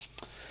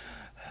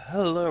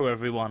Hello,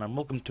 everyone, and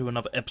welcome to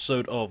another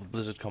episode of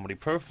Blizzard Comedy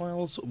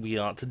Profiles. We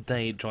are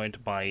today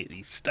joined by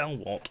the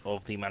stalwart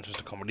of the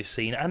Manchester comedy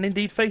scene, and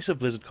indeed face of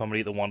Blizzard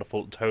comedy, the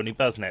wonderful Tony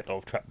Basnett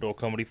of Trapdoor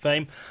Comedy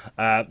fame.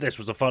 This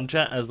was a fun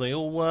chat, as they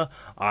all were.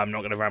 I'm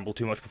not going to ramble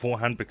too much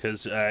beforehand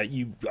because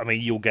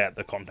you'll get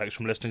the context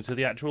from listening to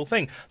the actual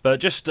thing. But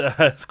just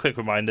a quick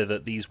reminder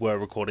that these were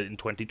recorded in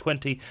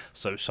 2020,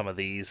 so some of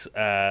the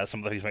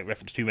things make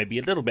reference to may be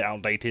a little bit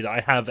outdated.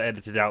 I have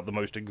edited out the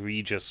most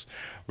egregious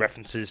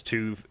references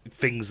to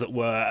things that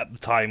were at the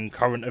time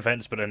current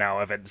events but are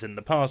now events in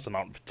the past and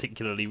aren't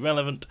particularly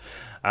relevant.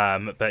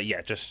 But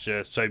yeah, just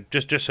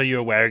so you're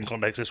aware, in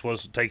context, this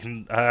was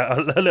taken a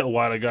little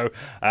while ago.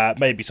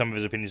 Maybe some of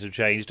his opinions have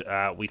changed.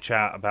 We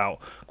chat about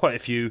quite a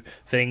few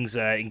things,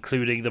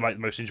 including the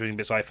most interesting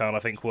bits I found, I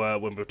think, were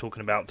when we were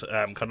talking about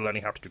kind of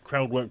learning how to do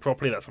crowd work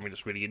properly. That's something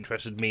that's really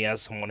interested me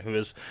as someone who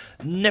has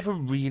never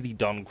really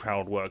done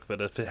crowd work,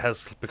 but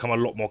has become a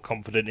lot more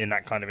confident in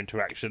that kind of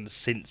interaction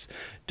since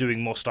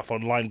doing more stuff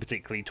online,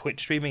 particularly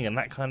Twitch streaming and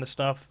that kind of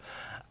stuff.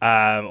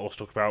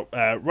 Also talk about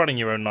running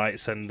your own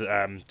nights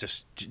and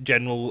just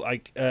general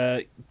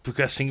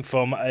progressing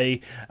from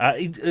an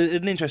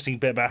interesting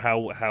bit about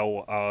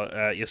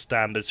how your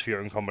standards for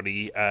your own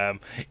comedy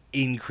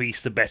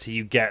increase the better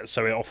you get.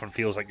 So it often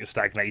feels like you're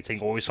stagnating,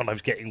 or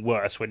sometimes getting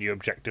worse when you're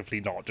objectively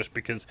not, just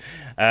because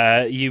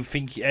you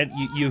think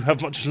you have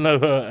much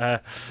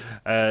lower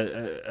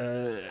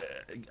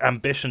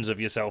ambitions of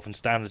yourself and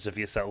standards of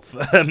yourself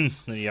when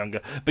you're younger.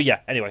 But yeah,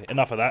 anyway,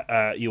 enough of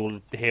that.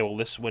 You'll hear all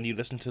this when you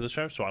listen to the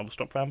show, so I will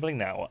stop rambling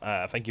now.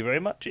 Thank you very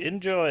much.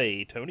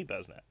 Enjoy, Tony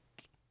Basnett.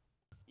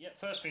 Yeah,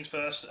 first things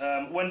first,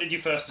 when did you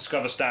first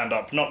discover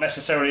stand-up? Not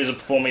necessarily as a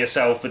performer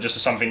yourself, but just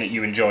as something that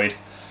you enjoyed.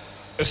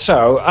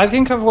 So I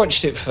think I've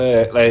watched it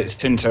for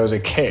since I was a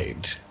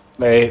kid.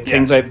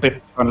 Things like Billy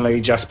Connolly,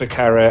 Jasper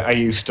Carrot, I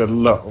used to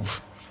love.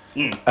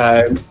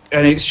 And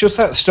it's just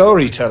that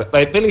storytelling.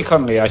 Like Billy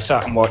Connolly, I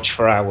sat and watched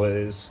for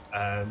hours.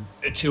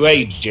 To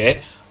age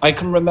it, I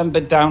can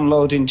remember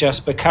downloading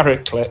Jasper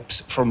Carrot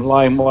clips from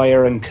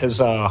LimeWire and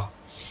Kazaa.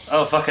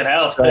 Oh, fucking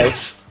hell. So,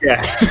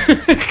 yeah.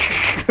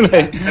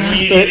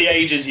 Immediately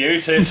ages you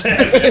to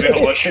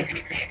everyone watching.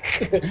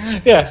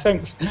 Yeah,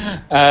 thanks.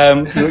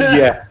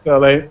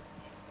 So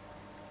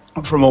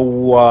from a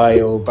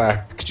while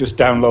back, just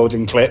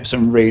downloading clips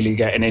and really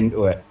getting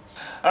into it.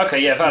 Okay,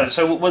 yeah, valid.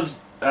 So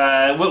was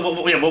there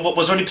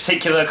any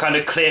particular kind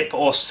of clip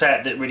or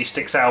set that really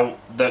sticks out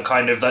that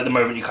kind of like the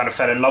moment you kind of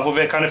fell in love with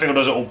it kind of thing, or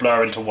does it all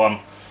blur into one?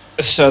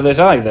 So there's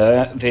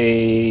either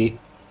the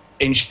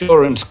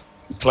insurance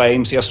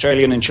claims, the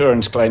Australian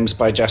insurance claims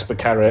by Jasper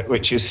Carrot,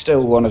 which is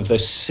still one of the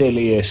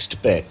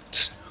silliest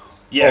bits.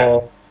 Yeah.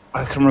 Or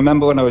I can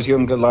remember when I was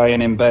younger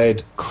lying in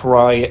bed,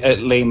 laughing at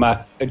Lee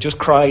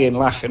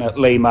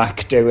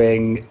Mack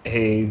doing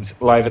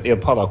his Live at the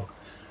Apollo.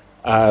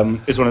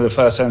 Is one of the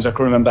first times I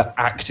can remember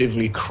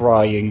actively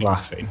crying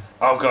laughing.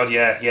 Oh god,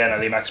 yeah, no,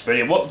 Lee Mack's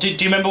brilliant. What do you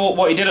remember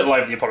what he did at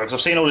Live at the Apollo? Because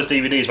I've seen all his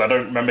DVDs, but I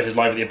don't remember his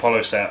Live at the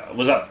Apollo set.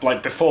 Was that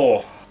like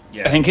before?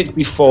 Yeah. I think it's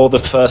before the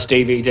first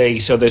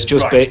DVD, so there's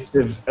just bits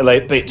of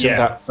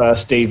that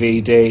first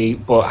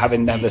DVD. But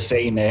having never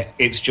seen it,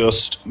 it's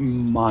just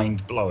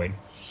mind blowing.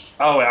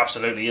 Oh, it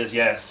absolutely is.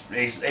 Yes,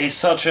 he's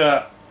such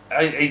a.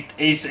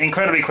 He's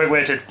incredibly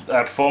quick-witted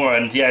performer,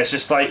 and yeah, it's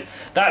just like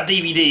that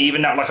DVD.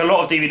 Even now, like a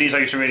lot of DVDs I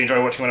used to really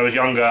enjoy watching when I was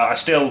younger, I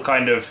still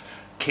kind of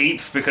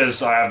keep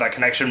because I have that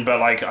connection. But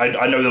like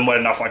I know them well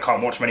enough, I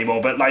can't watch them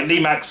anymore. But like Lee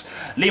Mack's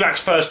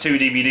first two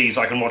DVDs,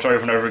 I can watch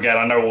over and over again.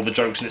 I know all the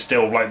jokes, and it's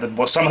still like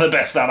some of the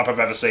best stand-up I've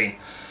ever seen.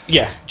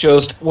 Yeah,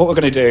 just what we're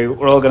going to do,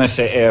 we're all going to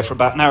sit here for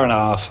about an hour and a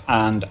half,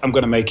 and I'm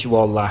going to make you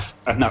all laugh,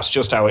 and that's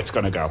just how it's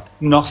going to go.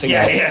 Nothing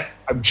else. Yeah.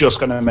 I'm just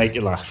going to make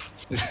you laugh.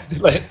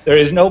 Like, there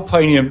is no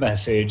poignant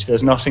message,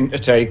 there's nothing to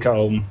take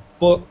home,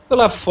 but we'll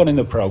have fun in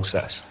the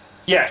process.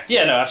 Yeah,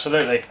 no,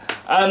 absolutely.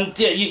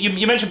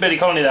 You mentioned Billy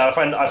Connolly there. I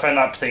find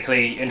that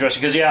particularly interesting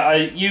because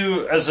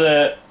you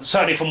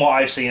certainly from what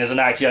I've seen as an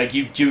actor, like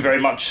you very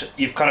much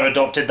you've kind of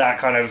adopted that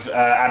kind of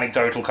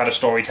anecdotal kind of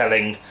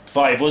storytelling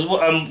vibe.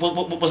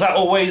 Was that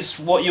always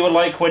what you were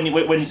like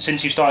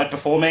since you started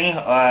performing,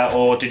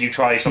 or did you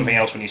try something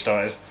else when you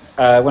started?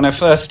 When I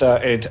first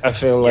started, I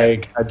feel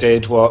like I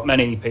did what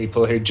many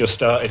people who just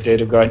started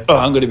did, of going, oh,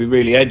 I'm going to be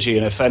really edgy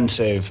and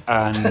offensive.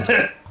 And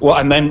what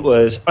I meant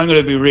was, I'm going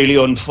to be really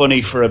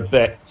unfunny for a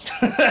bit.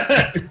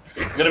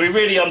 I'm going to be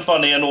really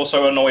unfunny and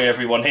also annoy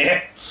everyone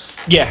here.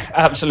 Yeah,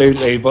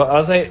 absolutely. But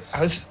I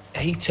was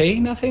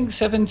 18, I think,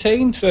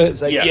 17. So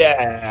it's like,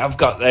 yeah, I've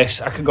got this.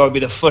 I could go and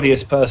be the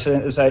funniest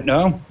person. It's like,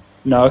 no,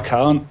 I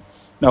can't.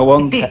 No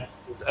one cares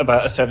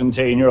about a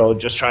 17-year-old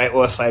just trying to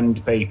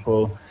offend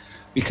people.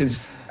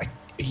 Because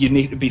you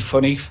need to be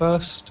funny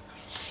first.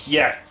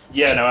 Yeah,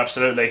 no,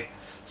 absolutely.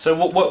 So,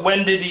 what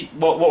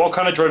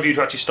kind of drove you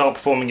to actually start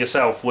performing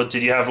yourself?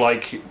 Did you have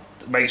like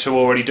mates who were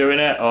already doing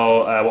it,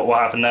 or what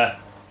happened there?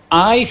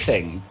 I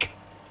think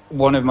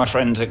one of my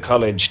friends at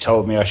college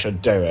told me I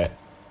should do it,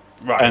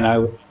 right? And I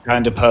was the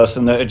kind of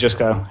person that would just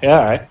go, yeah,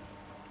 all right.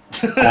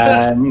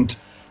 And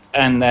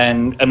and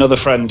then another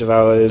friend of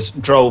ours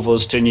drove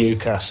us to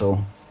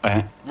Newcastle.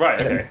 Right.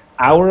 An Okay.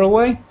 hour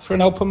away for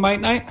an open mic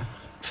night.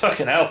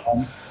 Fucking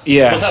hell.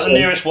 Yeah, Was that the so,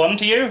 nearest one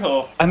to you,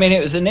 or? I mean,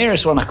 it was the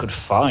nearest one I could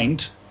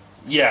find.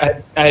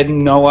 Yeah. I had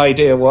no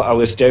idea what I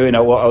was doing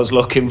or what I was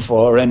looking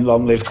for, and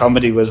Long Live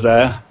Comedy was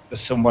there.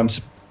 Someone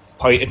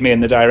pointed me in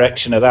the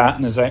direction of that,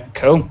 and I was like,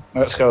 cool,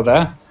 let's go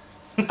there.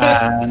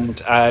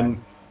 And I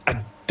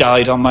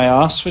died on my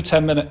arse for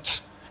 10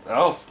 minutes.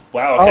 Oh,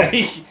 wow.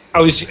 Okay. I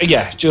was,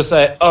 just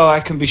like, oh, I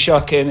can be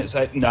shocking. It's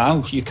like,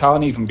 no, you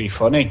can't even be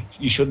funny.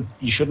 You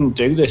shouldn't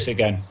do this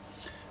again.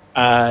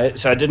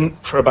 So I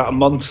didn't for about a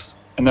month,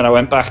 and then I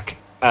went back,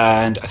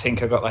 and I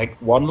think I got like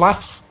one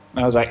laugh. And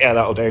I was like, yeah,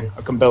 that'll do.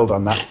 I can build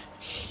on that.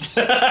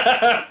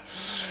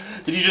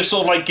 Did you just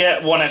sort of like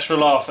get one extra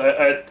laugh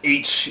at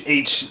each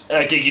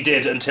gig you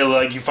did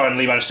until you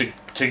finally managed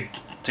to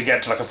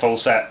get to like a full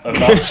set of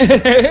laughs?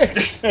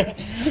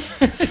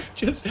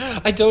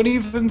 I don't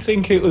even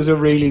think it was a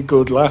really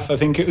good laugh. I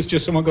think it was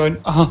just someone going,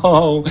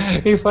 oh,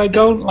 if I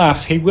don't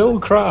laugh, he will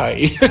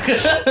cry.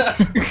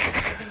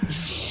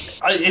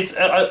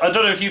 I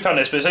don't know if you found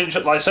this, but it's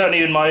like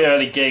certainly in my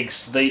early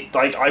gigs,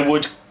 I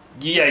would.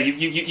 Yeah,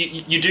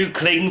 you do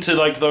cling to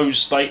like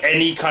those, like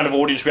any kind of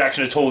audience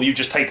reaction at all, you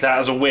just take that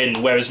as a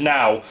win. Whereas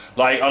now,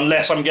 like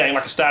unless I'm getting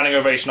like a standing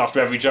ovation after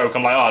every joke,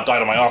 I'm like, oh, I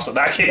died on my arse at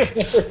that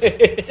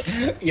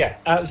gig. Yeah,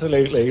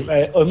 absolutely.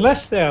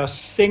 Unless they are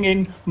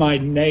singing my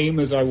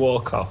name as I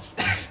walk off.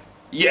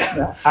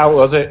 Yeah. How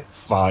was it?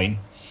 Fine.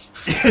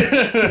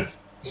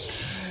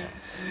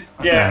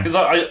 Yeah, because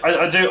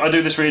I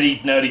do this really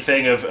nerdy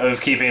thing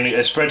of keeping a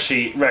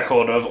spreadsheet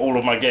record of all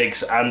of my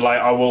gigs, and like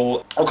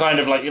I'll kind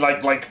of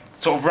like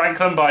sort of rank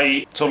them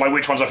by sort of like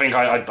which ones I think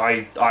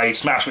I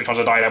smashed, which ones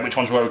I died at, which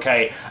ones were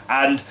okay.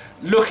 And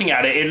looking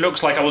at it, it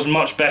looks like I was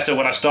much better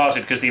when I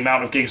started because the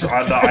amount of gigs that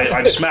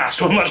I'd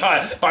smashed were much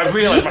higher. But I've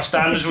realised my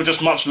standards were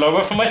just much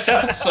lower for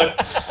myself. So.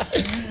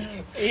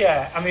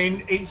 Yeah, I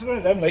mean, it's one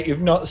of them like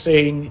you've not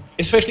seen,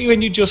 especially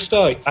when you just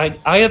start. I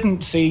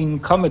hadn't seen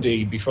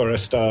comedy before I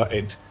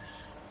started.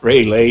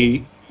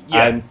 Really,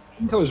 Yeah. I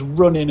think I was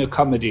running a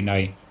comedy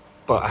night,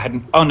 but I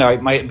hadn't. Oh no,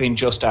 it might have been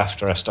just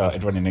after I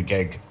started running a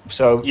gig.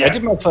 So Yeah. I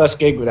did my first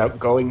gig without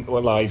going to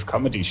a live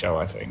comedy show,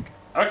 I think.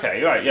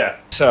 Okay, right, yeah.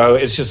 So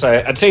it's just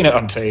like I'd seen it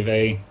on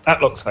TV.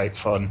 That looks like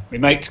fun. My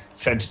mate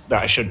said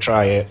that I should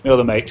try it. My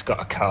other mate's got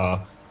a car,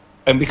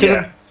 and because I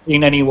hadn't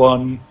seen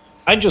anyone,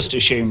 I just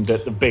assumed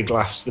that the big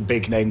laughs the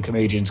big name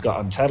comedians got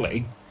on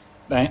telly.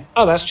 Like,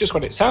 oh, that's just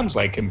what it sounds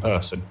like in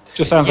person.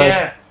 Just sounds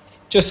like.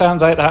 Just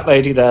sounds like that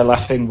lady there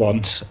laughing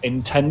once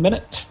in 10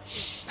 minutes.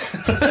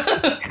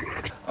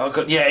 Oh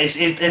god, yeah,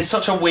 it's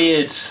such a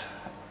weird.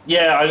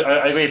 Yeah,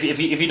 I agree. If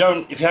you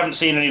haven't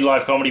seen any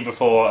live comedy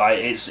before,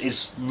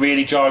 it's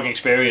really jarring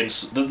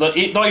experience. Not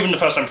even the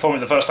first time performing,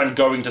 the first time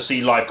going to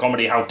see live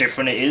comedy, how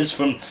different it is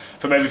from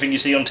everything you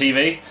see on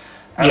TV.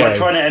 And like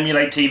trying to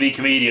emulate TV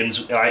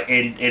comedians like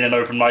in an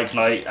open mic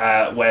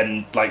night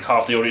when like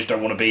half the audience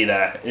don't want to be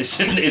there, it's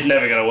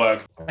never going to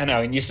work. I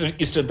know, and you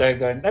stood there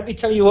going, "Let me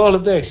tell you all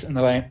of this," and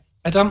they're like,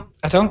 "I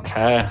don't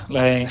care."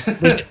 Like,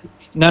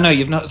 no,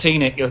 you've not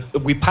seen it.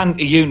 We pan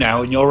to you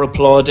now, and you're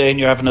applauding.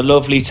 You're having a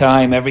lovely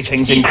time.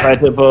 Everything's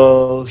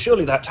incredible.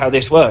 Surely that's how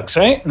this works,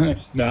 right?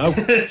 No.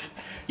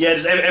 Yeah,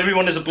 just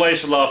everyone is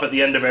obliged to laugh at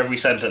the end of every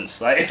sentence.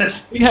 Like,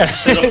 there's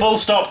a full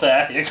stop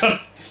there.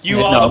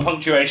 You are the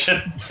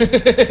punctuation.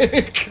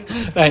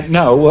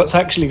 No, what's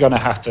actually going to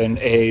happen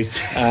is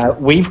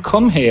we've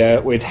come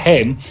here with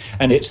him,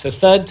 and it's the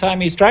third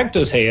time he's dragged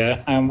us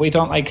here, and we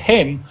don't like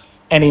him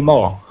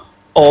anymore,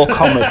 or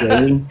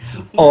comedy,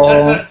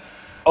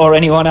 or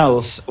anyone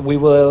else. We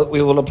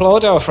will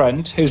applaud our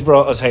friend who's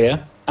brought us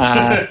here.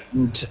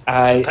 And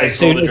pay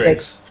for all the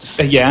drinks.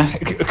 And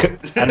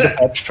the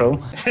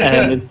petrol.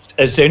 And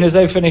as soon as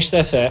they finish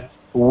their set,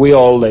 we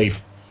all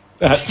leave.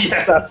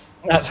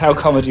 That's how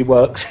comedy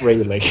works,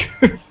 really.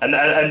 and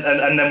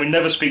then we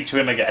never speak to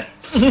him again.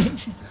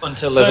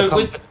 Until there's a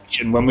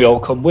competition when we all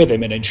come with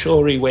him and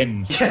ensure he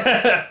wins.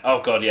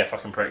 Oh god, yeah,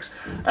 fucking pricks.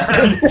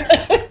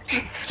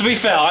 To be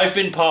fair, I've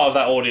been part of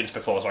that audience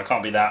before, so I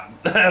can't be that.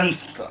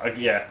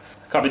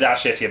 Can't be that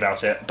shitty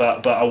about it.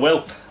 But I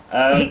will.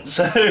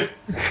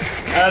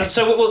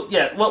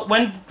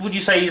 When would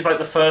you say is like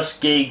the first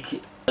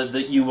gig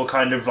that you were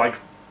kind of like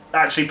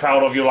actually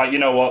proud of? You're like, you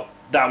know what,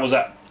 that was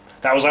like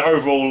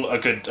overall a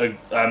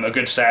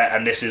good set,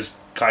 and this is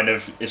kind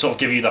of it sort of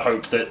give you the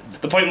hope that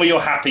the point where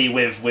you're happy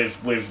with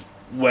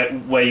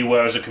where you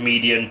were as a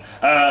comedian,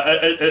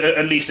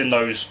 at least in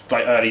those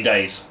like early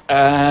days.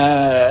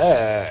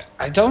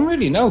 I don't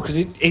really know because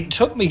it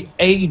took me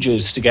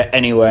ages to get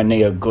anywhere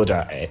near good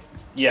at it.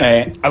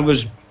 Yeah, I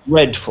was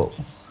dreadful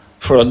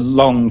for a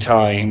long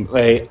time.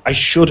 I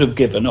should have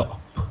given up.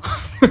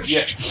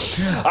 Yeah,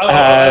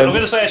 I'm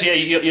going to say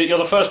actually, you're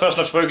the first person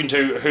I've spoken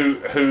to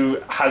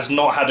who has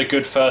not had a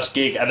good first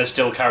gig and has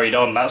still carried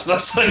on. That's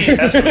like a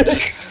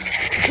testament.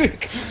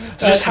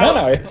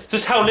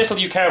 Just how little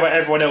you care about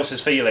everyone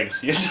else's feelings.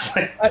 You're just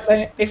like...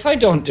 if I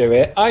don't do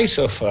it, I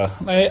suffer.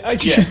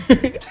 Yeah,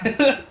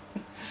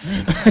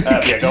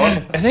 go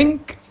on. I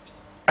think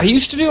I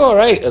used to do all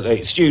right at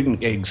like student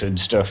gigs and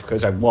stuff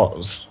because I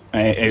was.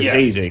 It was Yeah.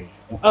 easy.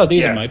 Oh,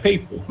 these are Yeah. my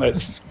people.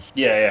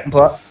 Yeah.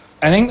 But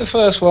I think the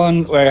first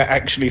one where I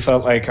actually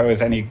felt like I was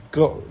any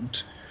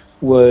good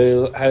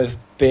will have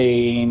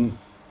been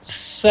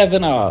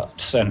Seven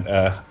Arts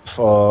Centre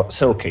for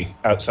Silky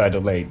outside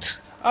of Leeds.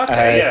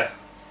 Okay. Yeah.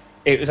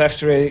 It was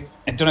after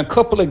I'd done a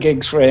couple of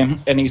gigs for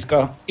him, and he's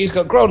got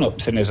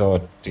grown-ups in his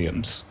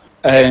audience.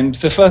 Yeah. And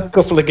the first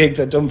couple of gigs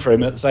I'd done for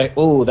him, it's like,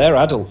 oh, they're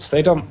adults.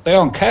 They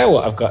don't care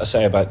what I've got to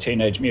say about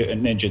Teenage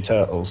Mutant Ninja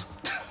Turtles.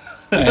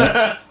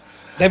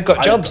 They've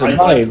got jobs and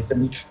lives,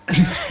 and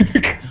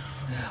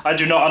I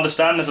do not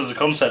understand this as a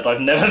concept.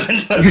 I've never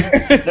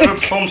never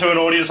performed to an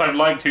audience I've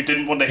liked who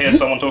didn't want to hear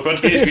someone talk about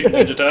Teenage Mutant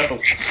Ninja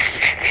Turtles.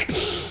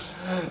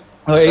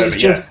 well, it's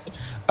just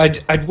I'd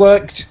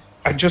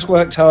just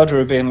worked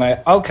harder at being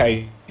like,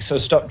 okay, so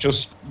stop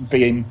just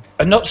being,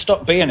 and not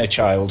stop being a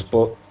child,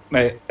 but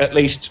at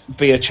least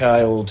be a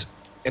child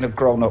in a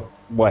grown-up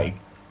way,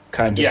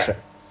 kind of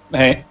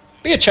thing.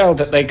 Be a child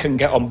that they can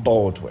get on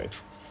board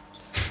with.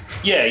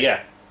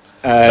 Yeah.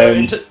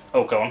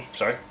 Oh, go on.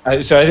 Sorry.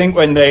 So I think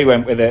when they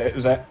went with it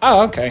was like,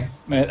 oh, okay,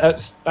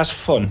 that's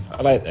fun.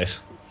 I like this.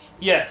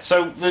 Yeah.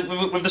 So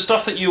with the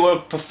stuff that you were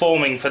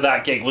performing for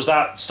that gig, was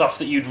that stuff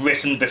that you'd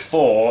written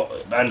before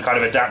and kind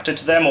of adapted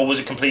to them, or was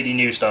it completely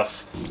new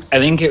stuff? I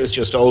think it was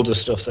just older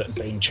stuff that had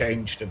been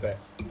changed a bit.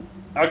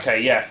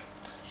 Okay. Yeah.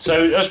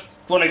 So I just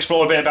want to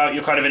explore a bit about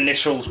your kind of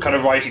initial kind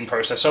of writing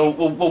process. So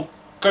we'll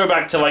go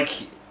back to like,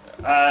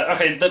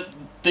 okay,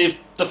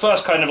 the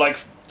first kind of like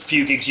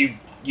few gigs you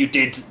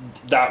did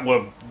that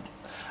were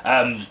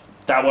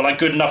like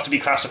good enough to be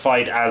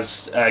classified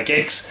as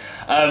gigs.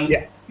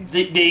 Yeah.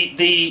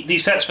 The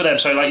sets for them.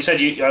 So like you said,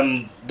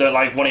 that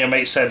like one of your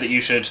mates said that you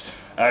should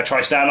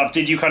try stand up.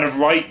 Did you kind of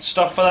write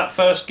stuff for that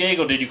first gig,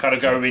 or did you kind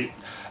of go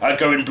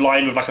in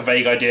blind with like a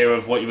vague idea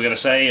of what you were going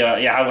to say?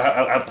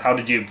 How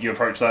did you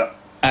approach that?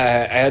 I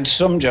had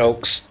some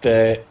jokes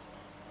that,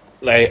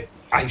 like,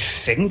 I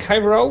think I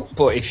wrote,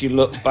 but if you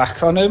look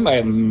back on them, I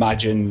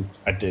imagine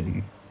I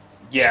didn't.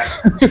 Yeah,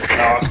 no,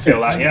 I can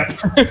feel that.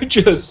 Yeah,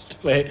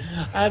 just like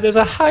there's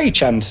a high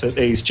chance that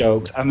these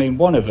jokes. I mean,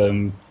 one of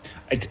them,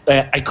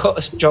 I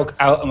cut a joke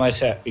out of my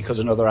set because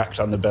another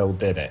actor on the bill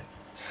did it.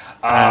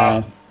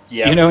 yeah.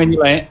 You know, and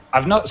you're like,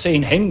 I've not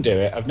seen him do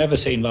it. I've never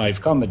seen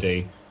live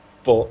comedy,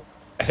 but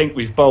I think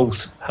we've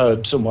both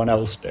heard someone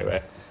else do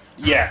it.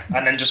 Yeah,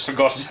 and then just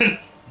forgotten.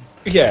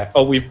 Yeah,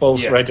 or we've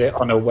both read it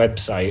on a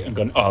website and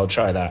gone, oh, I'll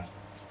try that.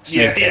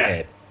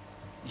 Yeah.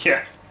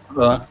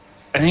 But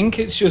I think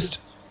it's just,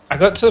 I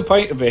got to the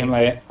point of being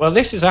like, well,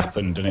 this has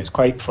happened and it's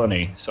quite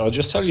funny, so I'll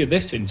just tell you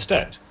this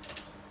instead.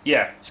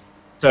 Yeah.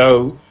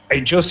 So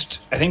I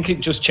think it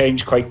just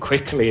changed quite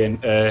quickly,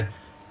 and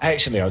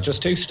actually I'll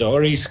just do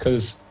stories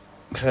because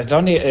I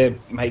don't need to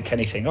make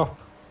anything up.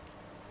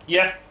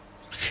 Yeah.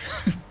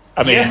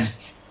 I mean,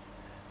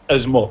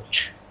 as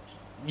much.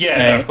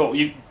 Yeah, of course.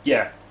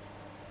 Yeah.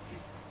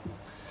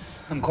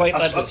 I'm quite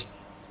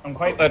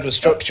bad with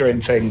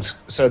structuring things.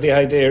 So the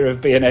idea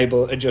of being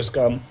able to just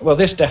go, well,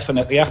 this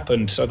definitely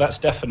happened, so that's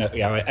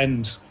definitely how it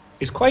ends,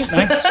 is quite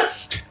nice.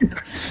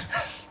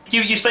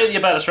 You say that you're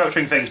bad at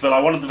structuring things, but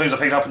like one of the things I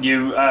picked up on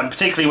you,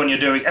 particularly when you're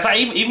doing, in fact,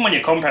 even when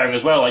you're comparing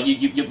as well, like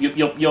you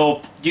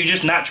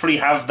just naturally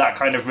have that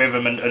kind of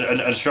rhythm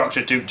and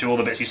structure to all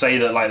the bits you say,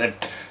 that like they've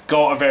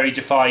got a very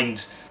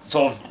defined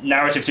sort of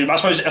narrative to them. I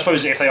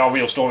suppose if they are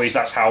real stories,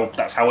 that's how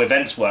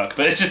events work.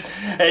 But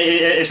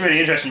it's really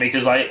interesting to me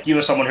because like you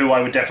are someone who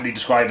I would definitely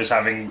describe as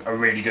having a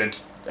really good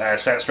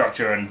set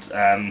structure,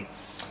 and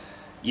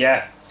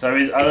yeah. So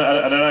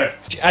I don't know.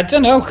 I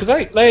don't know because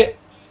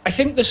I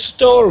think the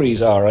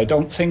stories are. I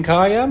don't think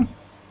I am.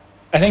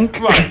 I think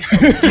right.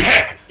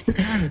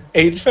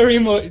 It's very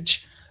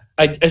much.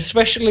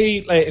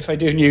 Especially like if I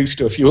do new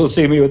stuff, you will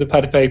see me with a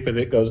pad of paper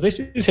that goes, "This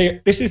is here.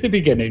 This is the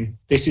beginning.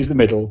 This is the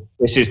middle.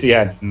 This is the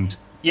end."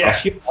 Yeah.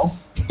 Off you go.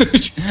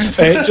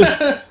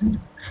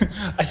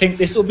 I think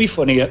this will be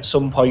funny at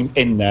some point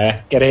in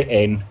there. Get it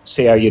in.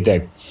 See how you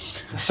do.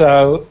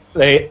 So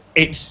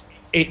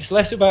it's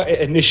less about it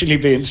initially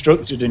being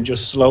structured and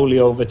just slowly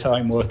over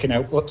time working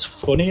out what's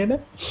funny in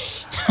it.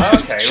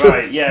 Okay,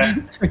 right, yeah.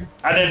 And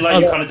then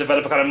like you kind of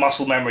develop a kind of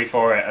muscle memory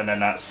for it, and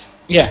then that's...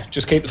 Yeah,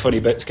 just keep the funny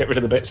bits, get rid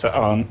of the bits that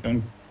aren't,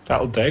 and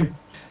that'll do.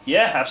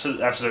 Yeah,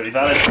 absolutely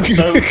valid.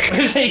 So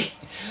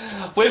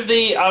with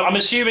the I'm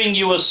assuming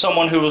you were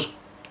someone who was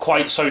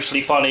quite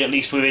socially funny, at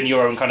least within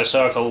your own kind of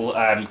circle,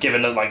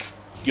 given that like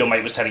your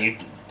mate was telling you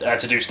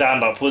to do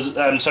stand-up.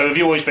 So have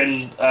you always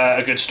been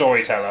a good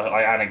storyteller,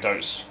 like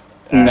anecdotes?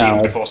 No.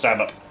 Even before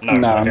stand-up? No,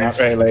 okay. Not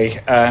really.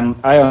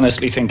 I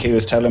honestly think he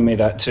was telling me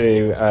that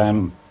too,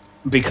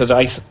 because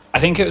I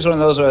think it was one of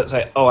those where it's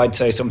like, oh, I'd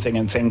say something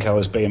and think I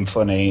was being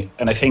funny,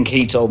 and I think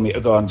he told me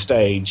to go on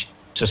stage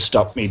to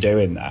stop me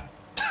doing that.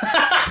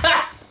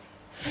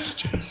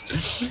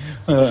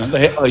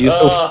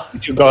 You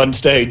should go on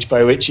stage,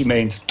 by which he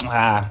means,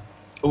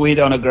 we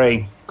don't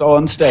agree. Go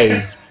on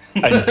stage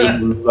and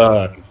you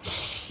learn.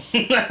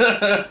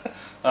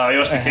 Oh, he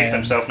must be kicking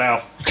himself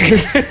now.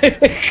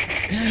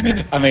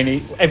 I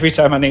mean, every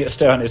time I need to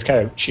stay on his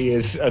couch, he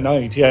is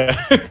annoyed. Yeah.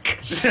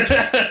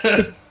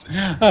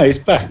 Oh, he's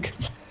back.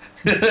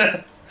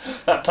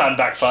 That plan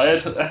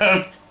backfired.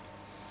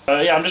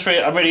 Yeah, I'm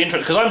really interested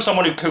because I'm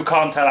someone who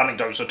can't tell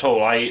anecdotes at all.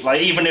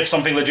 Even if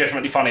something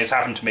legitimately funny has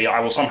happened to me, I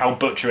will somehow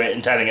butcher it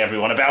in telling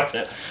everyone about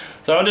it.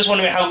 So I'm just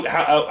wondering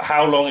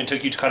how long it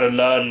took you to kind of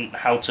learn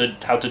how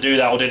to do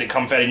that, or did it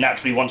come fairly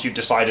naturally once you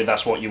decided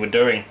that's what you were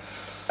doing?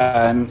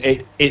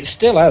 It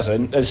still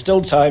hasn't. There's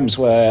still times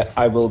where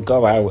I will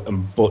go out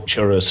and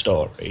butcher a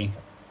story.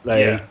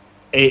 Yeah.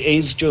 It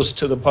is just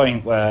to the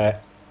point where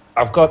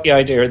I've got the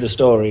idea of the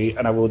story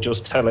and I will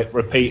just tell it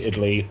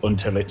repeatedly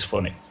until it's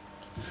funny.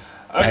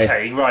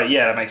 Okay, right,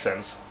 yeah, that makes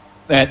sense.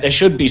 There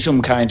should be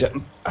some kind of...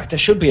 There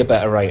should be a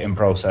better writing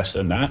process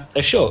than that.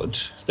 There should.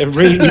 There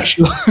really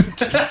should.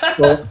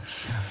 But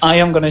I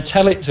am going to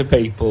tell it to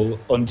people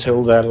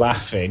until they're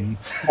laughing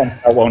and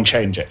I won't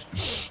change it.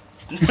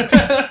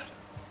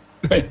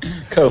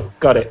 Cool,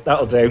 got it.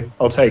 That'll do.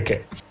 I'll take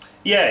it.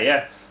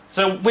 Yeah.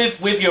 So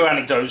with your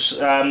anecdotes,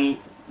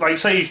 like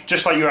say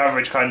just like your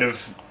average kind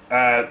of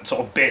sort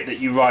of bit that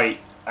you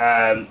write,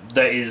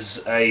 that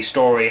is a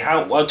story.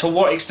 How to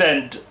what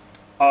extent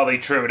are they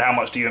true, and how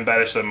much do you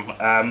embellish them,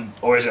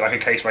 or is it like a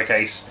case by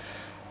case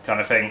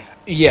kind of thing?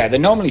 Yeah, they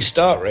normally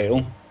start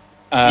real.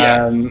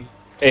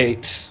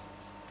 It's,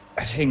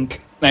 I think,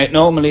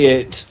 normally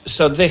it's,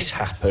 so this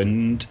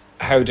happened,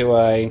 how do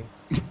I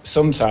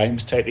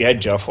sometimes take the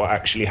edge off what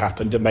actually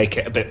happened and make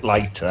it a bit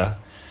lighter?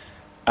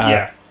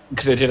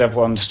 Because I did have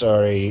one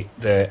story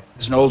that,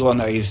 there's an old one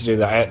that I used to do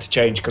that I had to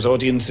change because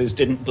audiences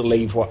didn't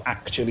believe what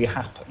actually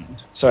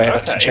happened. So I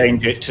had to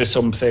change it to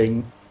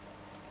something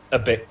a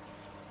bit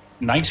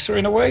nicer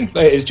in a way.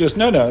 Like, it's just,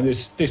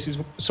 this is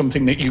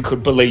something that you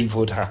could believe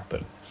would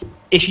happen.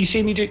 If you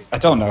see me do, I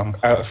don't know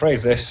how to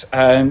phrase this,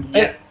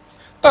 about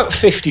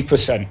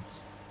 50%.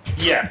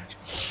 Yeah.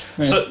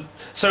 So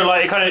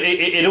like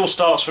it all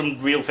starts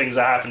from real things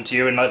that happen to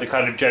you, and like the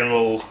kind of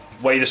general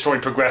way the story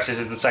progresses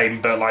is the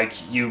same, but like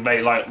you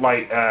may like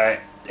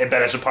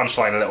embellish a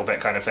punchline a little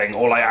bit kind of thing,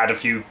 or like add a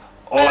few.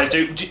 Or like,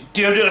 do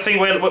you ever do a thing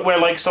where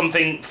like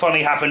something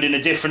funny happened in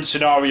a different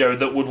scenario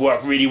that would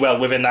work really well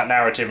within that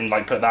narrative and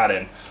like put that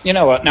in? You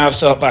know what? Now I've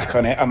thought back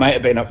on it, I might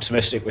have been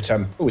optimistic with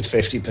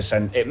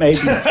 50%. It may be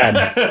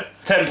 10.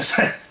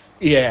 10%.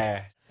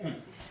 Yeah.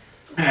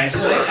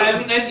 So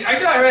I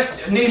got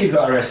arrested. Nearly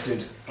got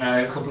arrested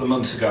a couple of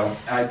months ago.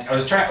 I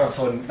was trying to have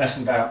fun,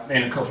 messing about, me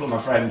and a couple of my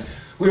friends.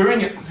 We were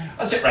in.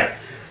 That's it, right?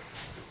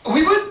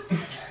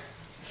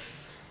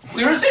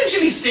 We were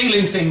essentially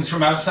stealing things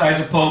from outside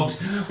of pubs.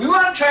 We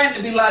weren't trying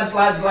to be lads.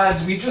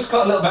 We just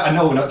got a little bit... I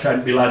know we're not trying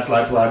to be lads,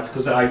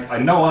 because I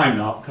know I'm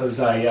not, because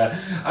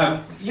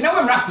you know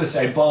when rappers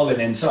say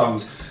balling in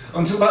songs?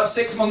 Until about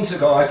 6 months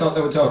ago, I thought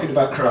they were talking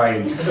about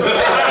crying.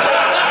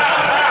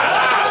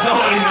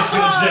 Totally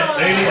misjudged it,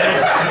 really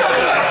did.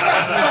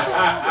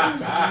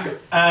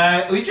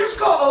 We just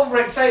got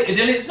overexcited,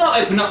 and it's not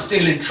like we're not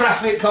stealing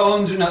traffic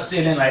cones, we're not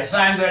stealing like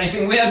signs or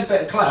anything. We had a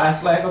bit of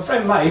class. Like my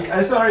friend Mike, I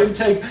saw him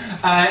take.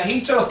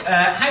 He took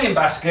a hanging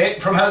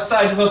basket from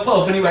outside of a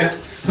pub, and he went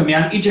for me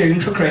Auntie June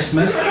for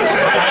Christmas.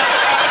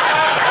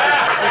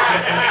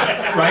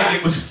 Right,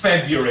 it was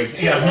February.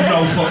 He had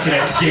no fucking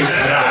excuse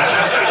for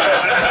that.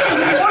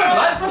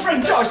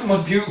 Josh, the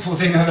most beautiful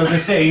thing I've ever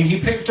seen. He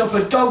picked up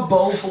a dog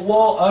bowl for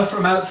water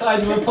from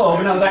outside of a pub,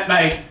 and I was like,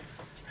 mate,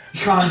 you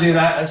can't do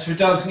that, that's for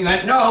dogs. And he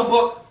went, no,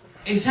 but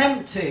it's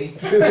empty.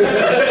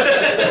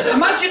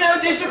 Imagine how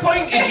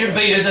disappointed you'd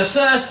be as a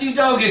thirsty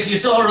dog if you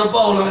saw a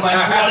bowl and went,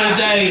 what a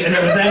day, and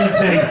it was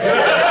empty.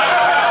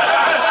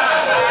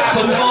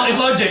 Couldn't fault his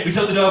logic, we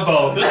took the dog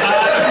bowl.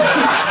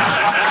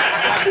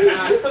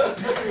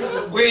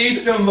 We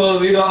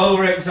stumbled, we got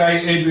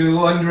overexcited, we were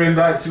wandering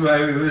back to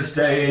where we were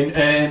staying,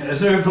 and I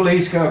saw a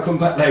police car come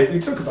back late. We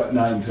took about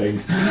 9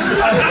 things.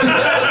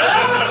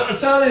 I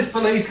saw this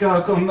police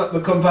car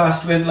come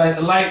past with like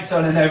the lights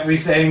on and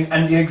everything,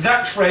 and the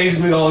exact phrase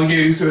we all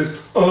used was,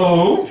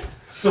 oh,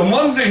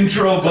 someone's in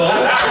trouble.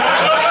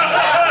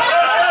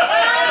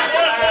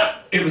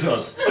 It was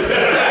us.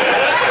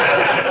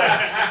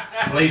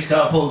 Police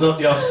car pulled up,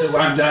 the officer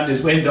wound down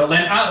his window,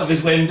 leant out of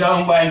his window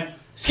and went,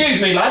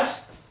 excuse me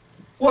lads,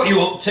 what are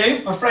you up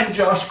to? My friend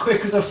Josh,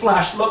 quick as a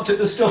flash, looked at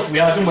the stuff we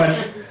had and went,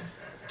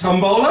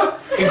 Tombola?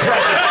 Incredible.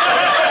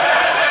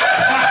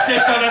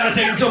 Fastest I've ever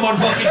seen someone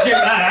fucking shoot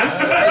that out.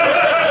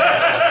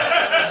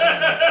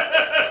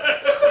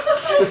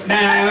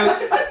 Now,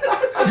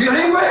 the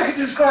only way I could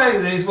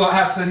describe this, what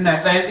happened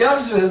next, the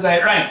officer was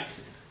like, right,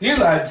 you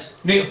lads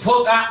need to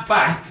put that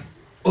back,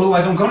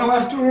 otherwise I'm going to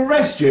have to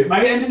arrest you. It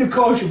might end in a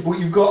caution, but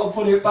you've got to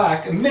put it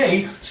back. And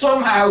me,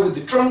 somehow, with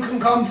the drunken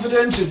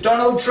confidence of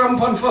Donald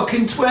Trump on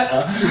fucking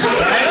Twitter,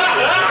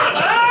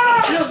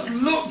 right, just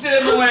looked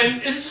at him and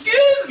went,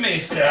 excuse me,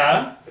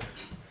 sir,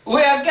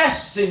 we are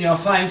guests in your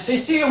fine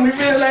city and we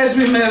realise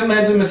we may have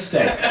made a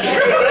mistake.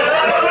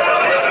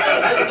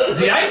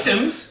 The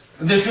items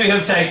that we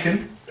have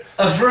taken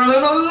are from a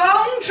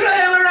long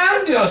trail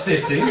around your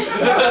city.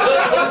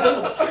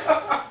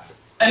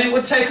 and it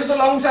would take us a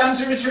long time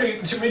to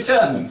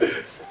return them.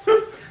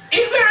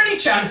 Is there any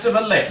chance of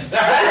a lift?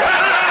 Don't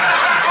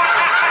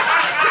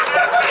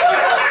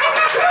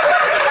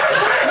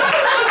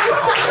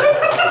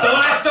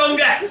ask, don't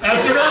get.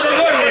 That's the rules I'm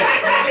going with.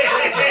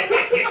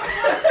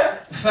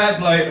 Fair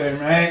play to him,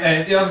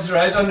 right? The officer,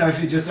 I don't know if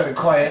he just had a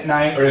quiet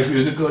night or if he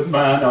was a good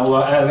man or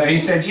whatever. He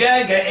said,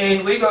 yeah, get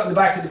in. We got in the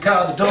back of the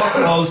car, the door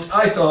closed.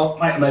 I thought,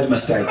 might have made a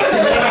mistake.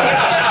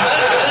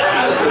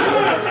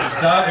 I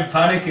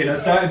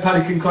started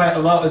panicking quite a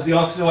lot as the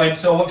officer went,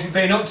 so what have you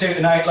been up to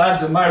tonight,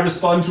 lads? And my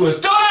response was,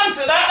 don't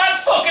answer that, that's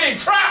fucking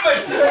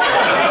entrapment!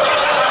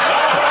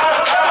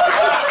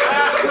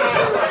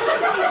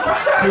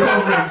 We were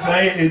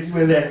overexcited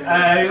with it.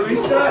 We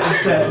started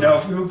setting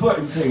off, we were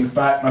putting things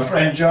back. My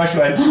friend Josh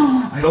went,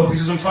 oh, I hope he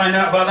doesn't find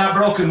out about that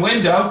broken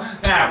window.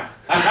 Now,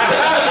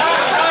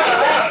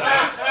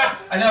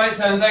 I know it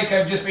sounds like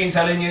I've just been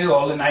telling you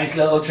all the nice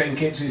little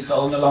trinkets we've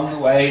stolen along the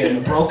way, and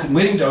a broken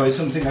window is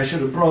something I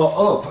should have brought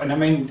up. And I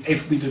mean,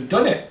 if we'd have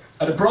done it,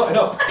 I'd have brought it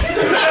up.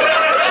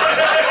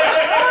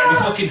 We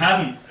fucking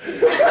hadn't.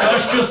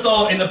 Josh just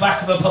thought in the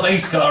back of a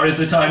police car is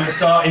the time to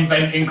start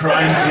inventing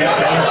crimes to get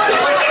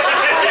done.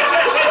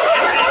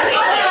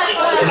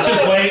 He's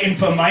just waiting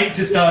for Mike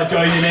to start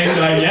joining in,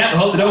 going, yeah,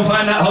 hope they don't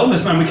find that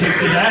homeless man we kicked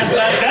to death.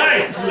 Like,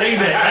 guys, leave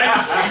it,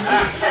 right?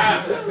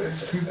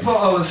 We put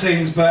all the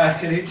things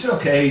back, and it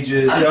took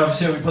ages. The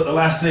officer, we put the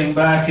last thing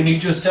back, and he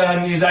just turned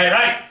and he's like,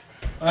 right,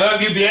 I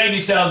hope you behave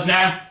yourselves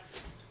now.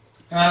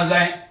 And I was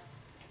like,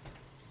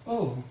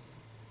 oh,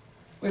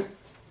 wait.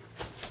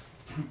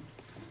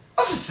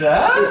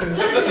 Officer,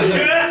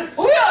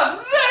 we are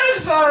very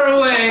far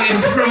away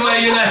from where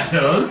you left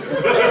us.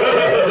 Is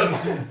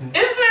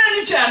there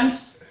any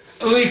chance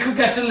we could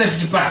get a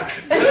lift back?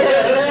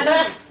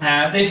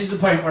 This is the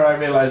point where I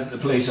realised that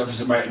the police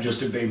officer might have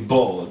just have been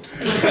bored.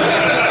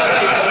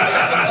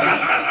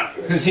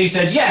 Because he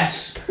said,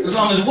 yes, as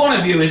long as one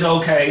of you is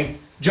okay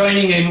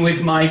joining in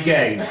with my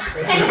game.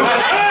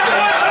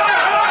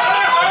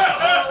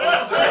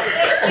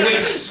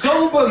 Which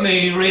sober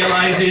me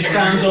realises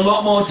sounds a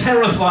lot more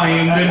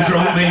terrifying than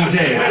drunk me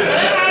did.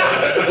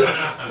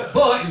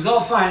 But it was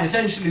all fine.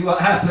 Essentially what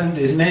happened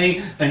is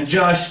me and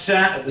Josh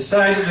sat at the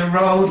side of the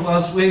road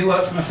whilst we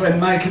watched my friend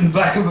Mike in the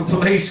back of a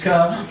police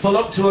car pull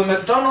up to a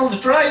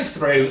McDonald's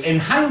drive-thru in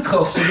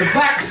handcuffs in the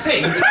back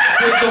seat with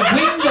the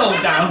window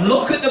down,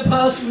 look at the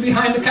person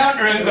behind the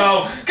counter and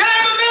go, can I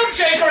have a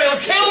milkshake or he'll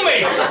kill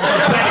me? The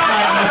best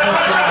night of my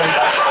fucking life.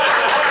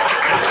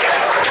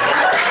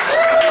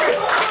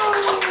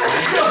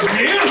 It's just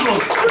beautiful.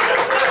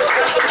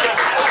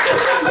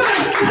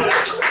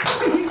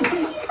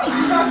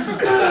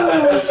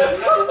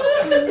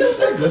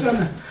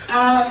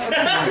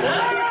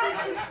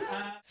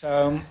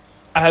 So,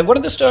 one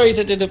of the stories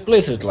I did at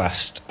Blizzard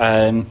last,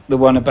 the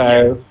one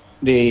about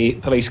the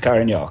police car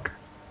in York.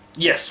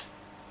 Yes.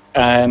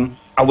 I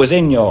was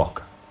in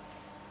York.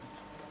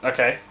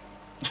 Okay.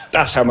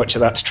 That's how much of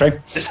that's true.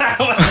 Is that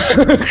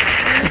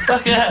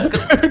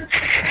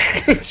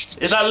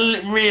is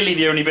that really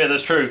the only bit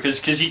that's true?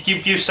 Because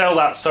you sell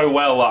that so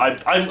well.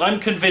 I'm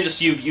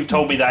convinced you've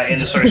told me that in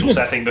a social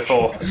setting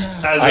before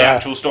as the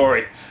actual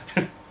story.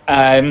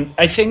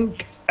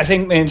 I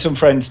think me and some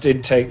friends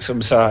did take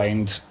some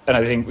signs, and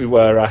I think we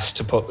were asked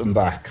to put them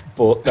back.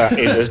 But that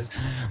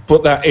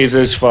is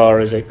as far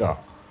as it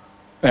got.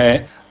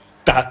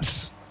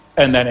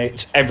 And then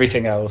it's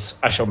everything else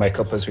I shall make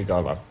up as we go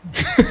along.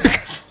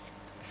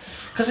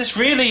 Because it's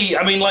really,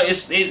 I mean, like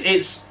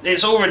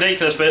it's all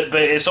ridiculous, but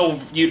it's all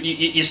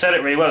you said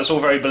it really well. It's all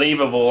very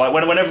believable. Like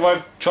whenever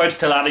I've tried to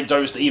tell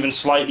anecdotes that even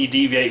slightly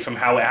deviate from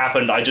how it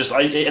happened, I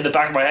in the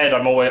back of my head,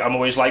 I'm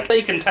always like,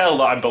 they can tell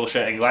that I'm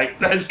bullshitting.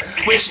 Like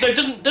which no,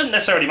 doesn't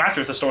necessarily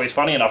matter if the story's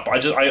funny enough.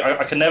 But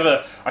I can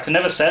never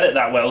set it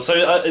that well.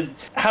 So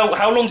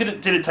how long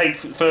did it take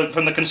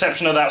from the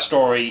conception of that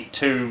story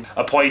to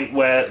a point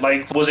where,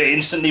 like, was it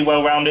instantly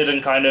well rounded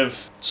and kind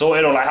of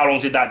sorted, or like how long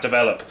did that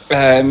develop?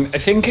 I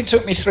think it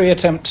took me 3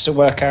 attempts to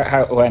work out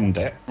how to end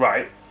it.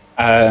 Right.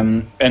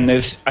 And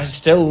there's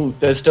still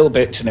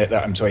bits in it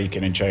that I'm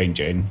tweaking and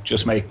changing,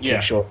 just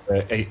making sure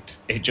that it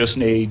just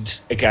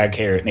needs a gag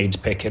here. It needs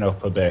picking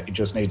up a bit. It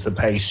just needs the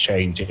pace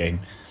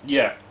changing.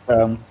 Yeah.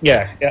 I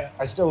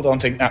still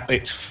don't think that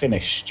bit's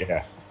finished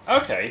yet.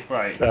 Okay.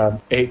 Right.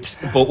 It's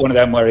but one of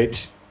them where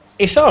it's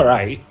all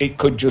right. It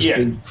could just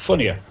be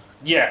funnier.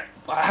 Yeah.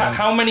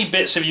 How many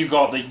bits have you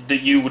got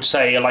that you would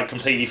say are like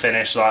completely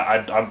finished?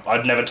 Like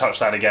I'd never touch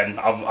that again.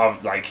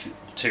 I've like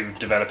to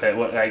develop it.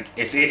 What, like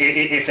if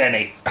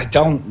any? I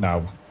don't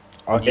know.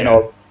 You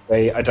know,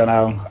 I don't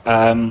know.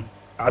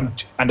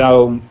 I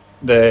know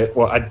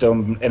what I'd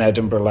done in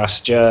Edinburgh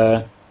last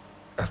year.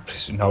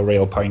 There's no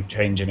real point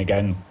changing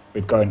again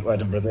with going to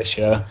Edinburgh this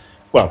year.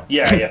 Well,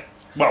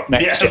 Well,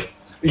 next year.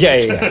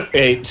 Yeah.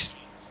 It's.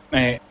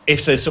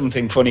 If there's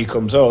something funny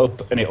comes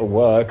up and it'll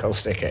work, I'll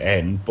stick it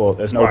in. But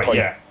there's no point.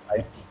 Yeah.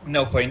 Right?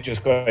 No point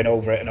just going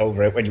over it and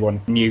over it when you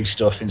want new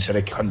stuff instead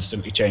of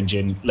constantly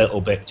changing little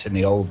bits in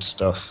the old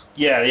stuff.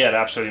 Yeah, that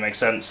absolutely makes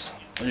sense.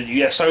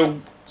 Yeah, so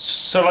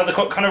like the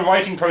kind of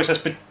writing process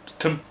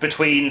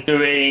between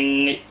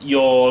doing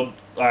your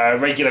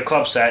regular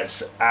club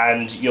sets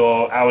and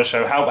your hour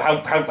show?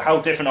 How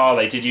different are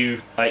they? Did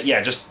you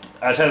just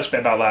tell us a bit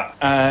about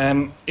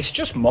that? It's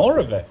just more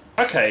of it.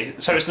 Okay,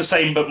 so it's the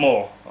same but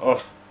more.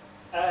 Oh.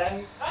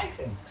 I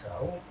think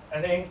so.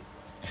 I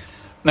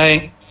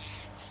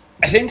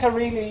think I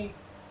really,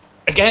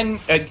 again,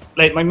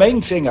 like my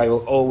main thing I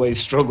will always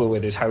struggle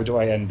with is how do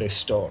I end this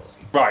story?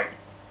 Right.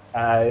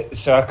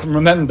 So I can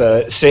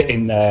remember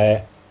sitting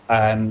there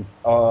on,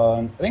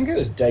 I think it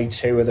was day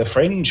 2 of the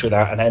Fringe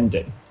without an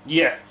ending.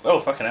 Yeah. Oh,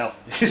 fucking hell.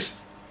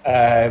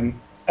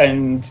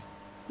 And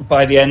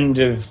by the end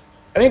of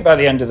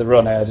the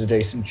run, I had a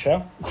decent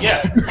show.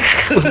 Yeah.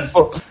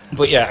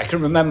 but yeah, I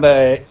can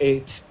remember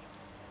it.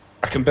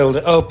 I can build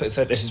it up. It's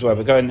like, this is where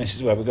we're going. This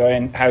is where we're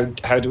going.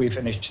 How do we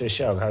finish this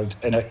show?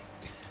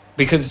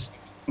 Because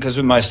with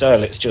my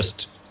style, it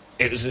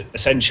was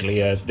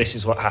essentially this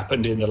is what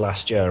happened in the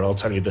last year. I'll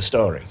tell you the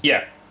story.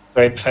 Yeah. So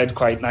it fed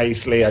quite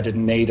nicely. I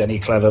didn't need any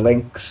clever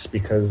links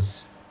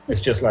because it's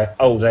just like,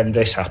 oh, then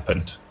this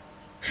happened.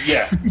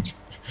 Yeah.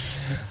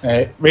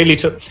 It really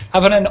took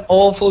having an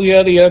awful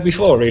year the year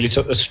before. Really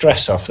took the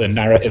stress off the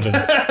narrative of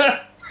it.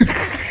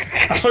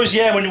 I suppose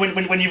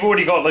when you've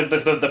already got like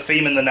the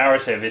theme and the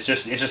narrative, it's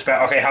just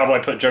about okay, how do I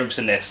put jokes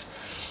in this?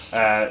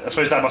 I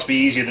suppose that must be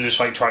easier than just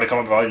like trying to come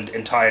up with an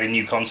entirely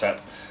new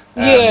concept.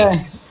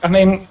 Yeah, I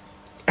mean,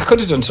 I could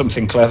have done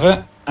something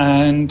clever,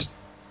 and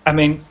I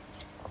mean,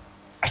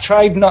 I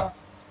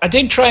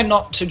did try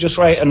not to just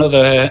write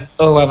another.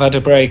 Oh, I've had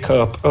a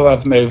breakup. Oh,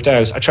 I've moved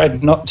house. I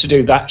tried not to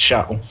do that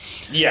show.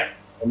 Yeah.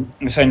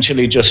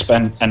 Essentially just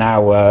spent an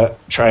hour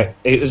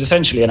it was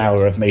essentially an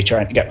hour of me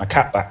trying to get my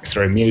cat back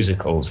through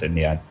musicals in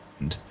the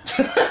end.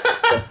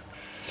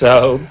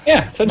 So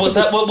yeah, was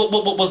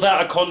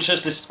that a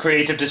conscious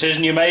creative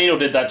decision you made, or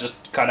did that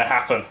just kind of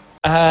happen?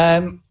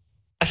 I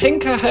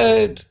think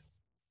I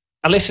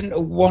listened to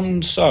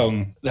one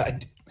song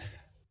that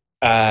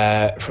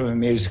from a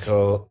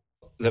musical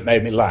that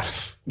made me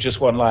laugh, just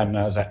one line, and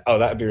I was like, oh,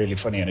 that'd be really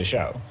funny in a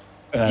show.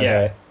 And I was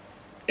like,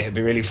 it'd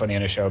be really funny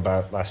in a show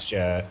about last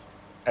year.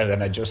 And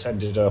then I just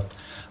ended up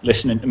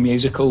listening to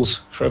musicals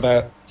for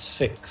about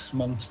 6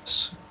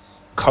 months,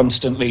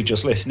 constantly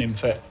just listening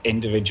for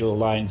individual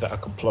lines that I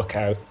could pluck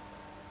out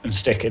and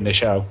stick in the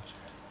show.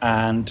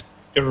 And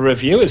the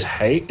reviewers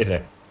hated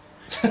it.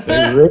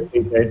 They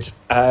really did.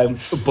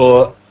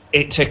 But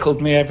it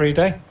tickled me every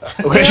day.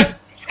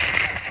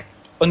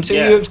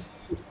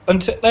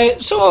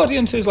 Some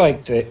audiences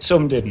liked it,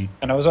 some didn't,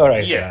 and I was all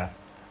right with that.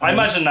 I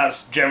imagine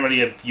that's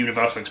generally a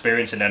universal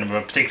experience in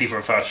Edinburgh, particularly for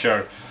a first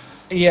show.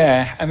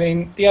 Yeah, I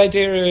mean, the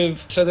idea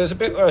of... So there's a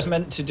bit where I was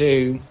meant to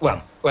do...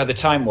 Well, where the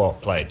Time Warp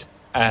played.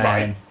 And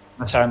right.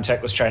 My sound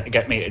tech was trying to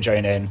get me to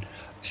join in.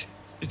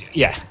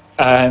 Yeah.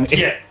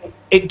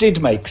 It did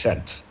make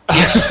sense.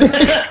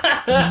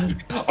 Yeah.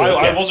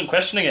 I wasn't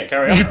questioning it,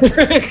 carry on.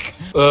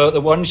 Well, the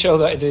one show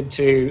that I did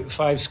to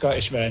 5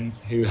 Scottish men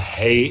who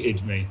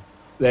hated me,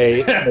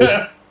 they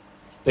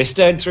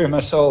stared through my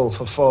soul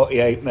for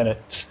 48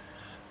 minutes.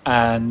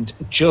 And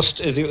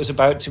just as it was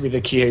about to be the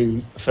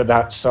cue for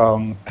that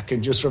song, I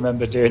can just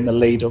remember doing the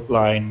lead-up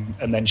line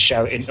and then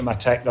shouting to my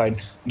tech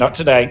line, "Not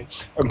today,"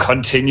 and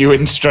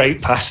continuing straight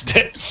past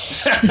it.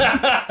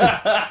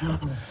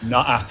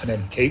 Not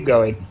happening. Keep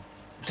going.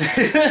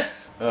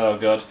 Oh,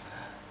 God.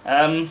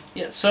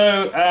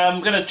 So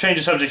I'm going to change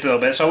the subject a little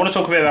bit. So I want to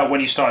talk a bit about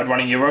when you started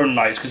running your own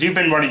nights, because you've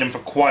been running them for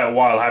quite a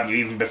while, haven't you?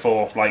 Even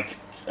before, like...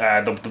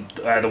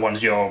 the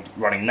ones you're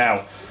running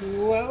now.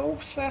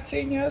 12,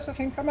 13 years, I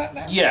think I'm at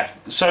now. Yeah.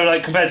 So,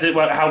 like, compared to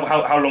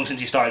how long since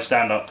you started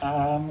stand-up?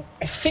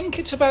 I think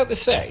it's about the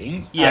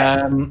same.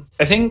 Yeah.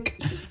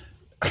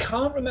 I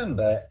can't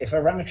remember if I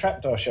ran a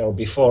trapdoor show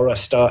before I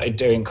started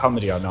doing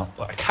comedy or not,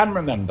 but I can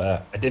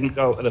remember I didn't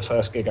go to the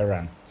first gig I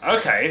ran.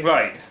 Okay,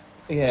 right.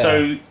 Yeah.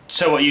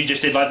 So what you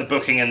just did, like the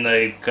booking and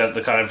the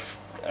kind of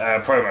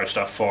promo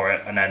stuff for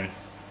it, and then.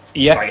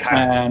 Yeah, like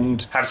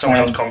had someone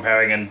else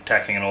comparing and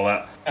teching and all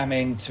that. I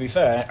mean, to be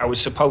fair, I was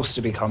supposed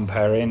to be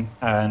comparing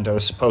and I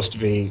was supposed to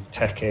be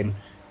teching,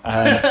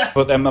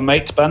 but then my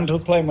mate's band were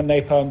playing with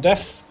Napalm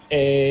Death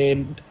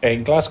in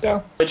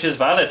Glasgow, which is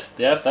valid.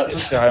 Yeah,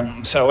 that's. So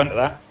I went to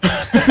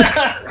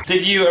that.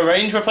 Did you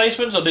arrange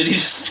replacements or did you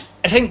just?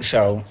 I think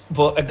so,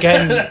 but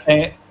again,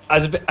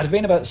 I'd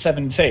been about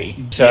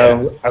 17,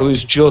 so I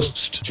was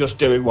just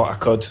doing what I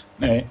could.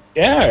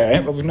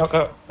 But we've not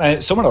got.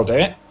 Someone will do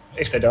it.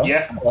 If they don't,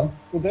 well,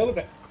 we'll deal with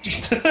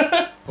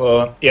it.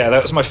 Well, yeah,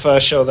 that was my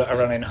first show that I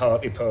ran in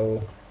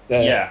Hartlepool.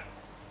 It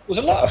was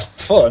a lot of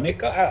fun. It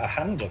got out of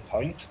hand at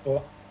points,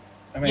 but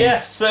I mean, yeah.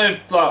 So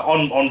like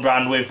on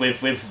brand with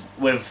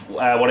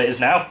what it is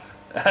now.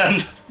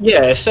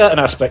 Yeah, a certain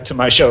aspect of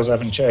my shows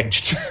haven't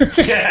changed.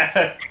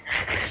 Yeah.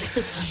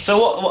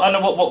 So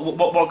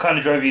what kind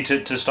of drove you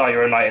to start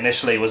your own night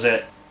initially? Was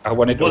it?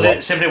 Was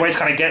it simply a way to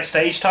kind of get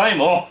stage time,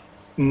 or?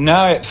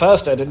 No, at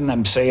first I didn't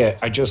MC it.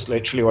 I just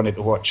literally wanted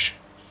to watch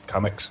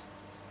comics.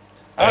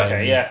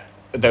 Okay, yeah.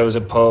 There was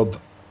a pub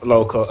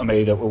local to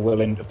me that were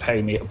willing to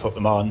pay me to put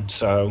them on,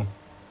 so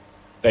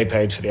They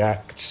paid for the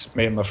acts.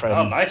 Me and my friend.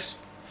 Oh, nice.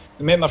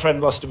 Me and my friend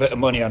lost a bit of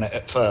money on it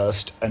at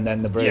first, and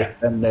then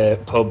the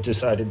pub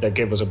decided they'd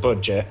give us a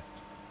budget.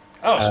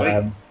 Oh,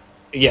 sweet.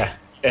 Yeah,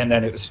 and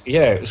then it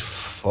was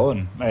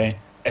fun. I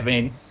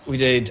mean, we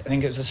did. I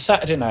think it was a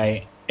Saturday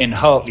night in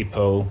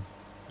Hartlepool.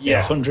 Yeah.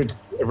 100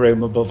 a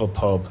room above a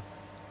pub,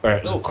 where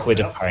it was £1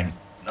 a pint.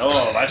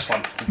 Oh, nice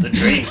one. The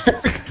dream.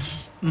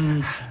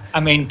 I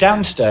mean,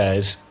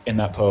 downstairs in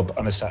that pub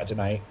on a Saturday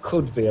night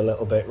could be a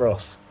little bit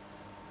rough.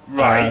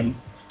 Right.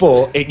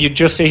 But you'd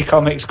just see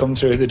comics come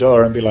through the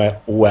door and be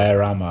like,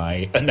 where am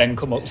I? And then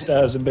come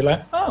upstairs and be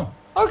like, oh,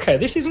 okay,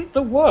 this isn't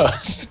the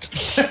worst.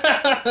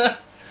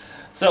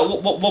 So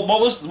what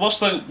was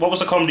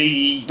the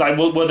comedy like?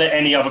 Were there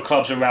any other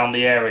clubs around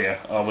the area,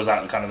 or was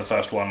that kind of the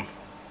first one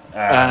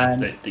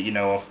that you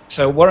know of?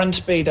 So Warren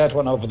Speed had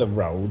one over the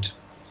road.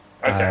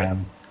 Okay.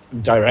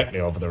 Directly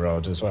over the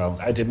road as well.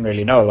 I didn't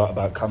really know a lot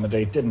about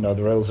comedy, didn't know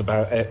the rules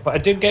about it, but I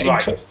did get in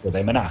touch with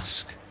him and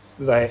ask. I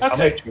was like, I'll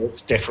make sure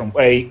it's different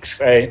weeks.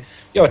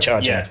 You're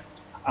charging,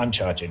 I'm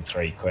charging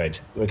 £3.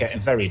 We're getting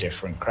very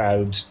different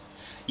crowds.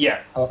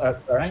 Yeah. All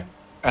right.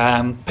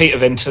 Peter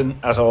Vincent,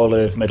 as all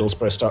of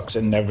Middlesbrough,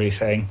 Stockton and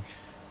everything,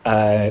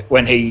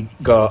 when he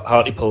got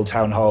Hartlepool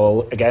Town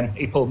Hall again,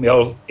 he pulled me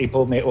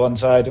at one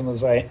side and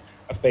was like,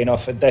 I've been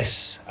offered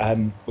this,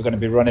 we're going to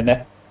be running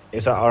it.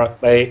 Is that all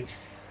right?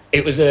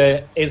 It was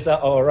is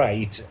that all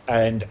right?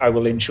 And I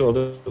will ensure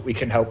that we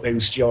can help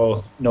boost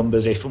your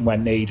numbers if and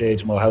when needed,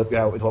 and we'll help you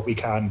out with what we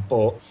can.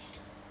 But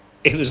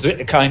it was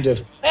a kind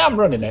of, I am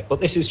running it, but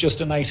this is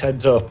just a nice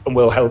heads up, and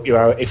we'll help you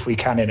out if we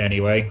can in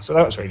any way. So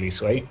that was really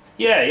sweet.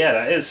 Yeah,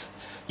 that is.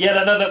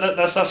 Yeah,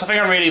 that's the thing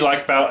I really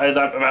like about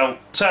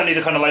certainly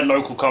the kind of like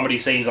local comedy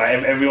scenes.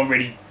 Like everyone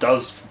really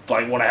does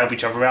like want to help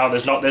each other out.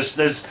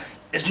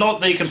 It's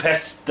not the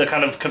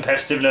kind of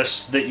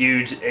competitiveness that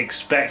you'd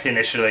expect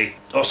initially,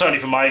 or certainly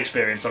from my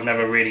experience, I've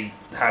never really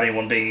had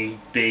anyone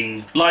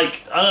being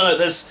like, I don't know.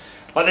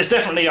 There's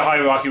definitely a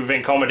hierarchy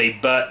within comedy,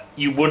 but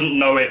you wouldn't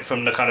know it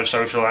from the kind of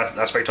social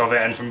aspect of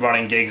it, and from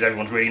running gigs,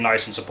 everyone's really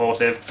nice and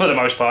supportive for the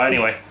most part,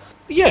 anyway.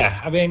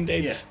 Yeah, I mean,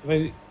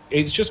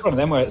 it's just one of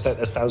them where it's like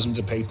there's thousands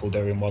of people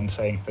doing one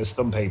thing. There's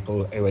some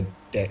people who are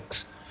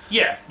dicks.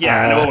 Yeah,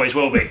 and it always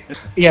will be.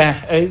 Yeah,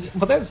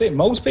 but that's it.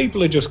 Most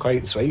people are just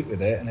quite sweet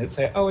with it, and it's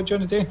like, oh, what do you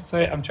want to do? It's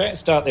like, I'm trying to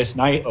start this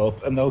night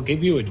up, and they'll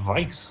give you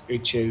advice,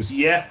 which is...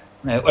 Yeah.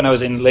 When I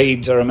was in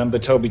Leeds, I remember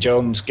Toby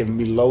Jones giving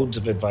me loads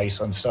of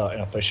advice on starting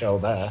up a show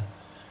there.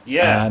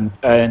 Yeah.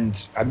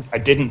 And I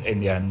didn't in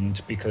the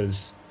end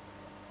because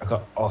I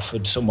got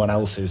offered someone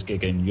else's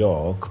gig in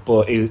York,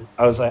 but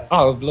I was like,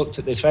 oh, I've looked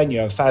at this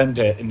venue, I've found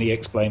it, and he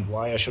explained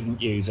why I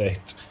shouldn't use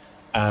it.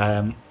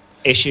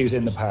 Issues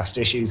in the past,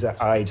 issues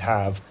that I'd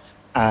have,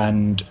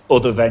 and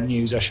other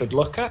venues I should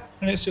look at.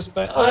 And it's just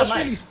like, oh, that's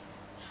nice.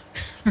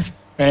 Really...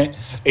 Right?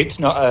 It's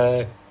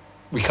not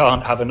we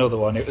can't have another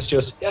one. It was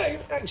just, yeah,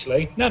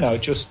 actually, no,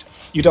 just,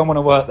 you don't want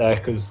to work there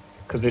because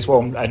this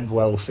won't end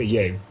well for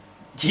you.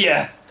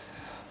 Yeah.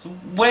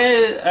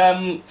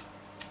 Where,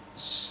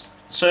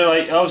 so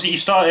like, obviously you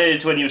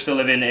started when you were still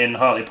living in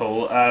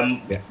Hartlepool.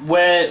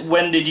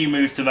 When did you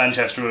move to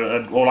Manchester?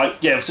 Or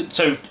like,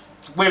 so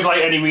with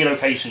like any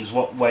relocations,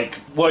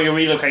 were your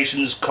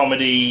relocations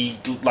comedy?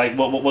 Like,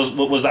 what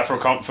was that for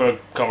a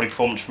comedy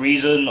performance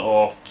reason,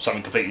 or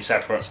something completely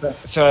separate?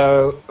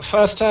 So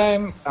first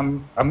time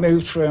I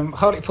moved from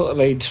Hartlepool to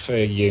Leeds for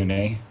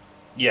uni.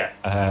 Yeah.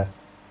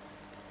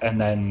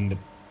 And then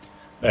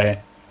it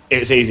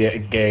was easy at a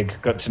gig.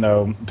 Got to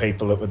know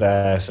people that were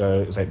there. So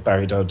it was like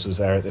Barry Dodds was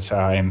there at the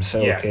time.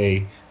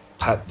 Silky,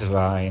 Pat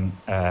Devine.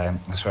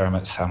 That's where I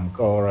met Sam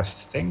Gore. I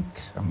think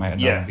I might have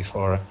known him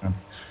before.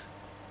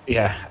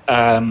 Yeah,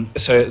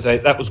 so it's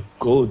like, that was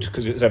good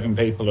because it was having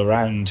people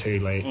around who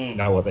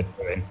know what they're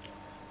doing.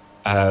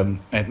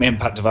 Me and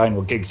Pat Devine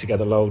would gig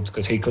together loads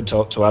because he could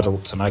talk to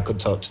adults and I could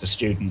talk to the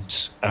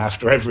students. And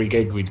after every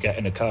gig, we'd get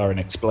in a car and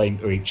explain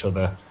to each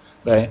other,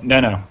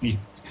 no, you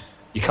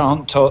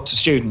can't talk to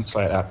students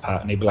like that,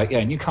 Pat. And he'd be like, yeah,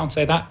 and you can't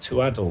say that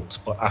to adults.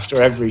 But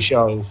after every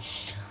show,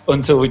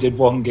 until we did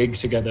one gig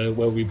together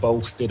where we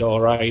both did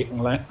all right, and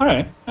we're like, all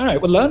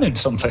right, we're learning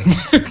something.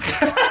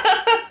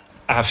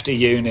 After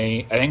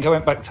uni, I think I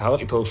went back to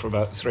Hartlepool for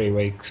about 3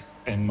 weeks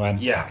and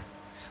went,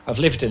 I've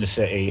lived in a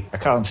city, I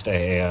can't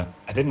stay here.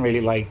 I didn't really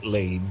like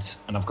Leeds,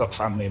 and I've got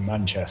family in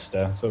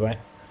Manchester, so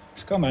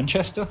let's go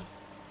Manchester.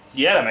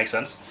 Yeah, that makes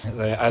sense.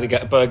 I either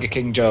get a Burger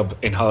King job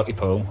in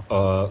Hartlepool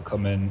or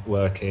come and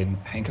work in,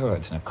 I think I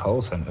worked in a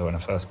call centre when I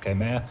first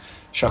came here.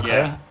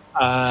 Shocker.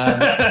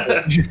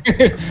 Yeah.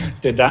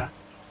 Did that,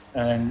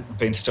 and I've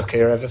been stuck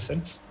here ever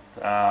since.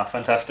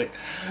 Fantastic.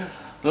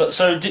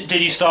 So did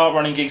you start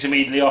running gigs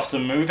immediately after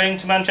moving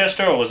to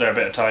Manchester, or was there a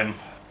bit of time?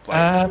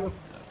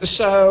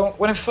 So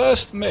when I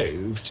first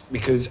moved,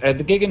 because I had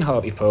the gig in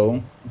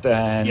Hartlepool,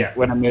 then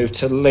when I moved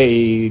to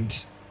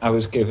Leeds, I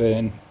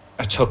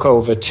took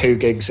over 2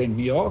 gigs in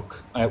York,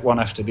 one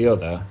after the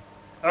other.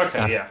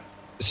 Okay,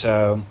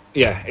 So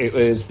it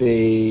was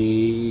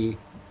the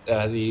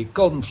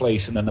Golden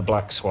Fleece and then the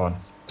Black Swan.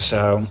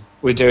 So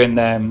we're doing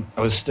them.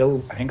 I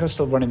think I was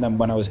still running them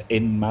when I was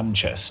in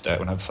Manchester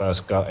when I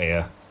first got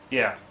here.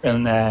 Yeah.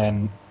 And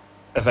then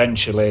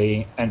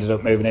eventually ended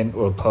up moving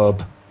into a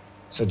pub.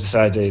 So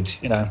decided,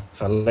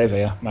 if I live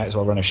here, might as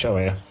well run a show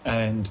here.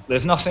 And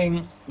there's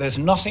nothing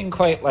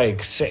quite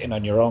like sitting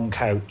on your own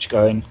couch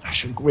going, I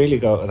should really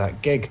go to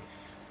that gig.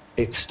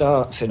 It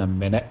starts in a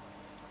minute.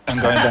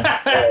 I'm going down.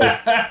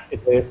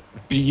 It's a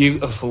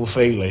beautiful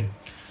feeling.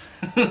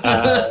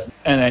 And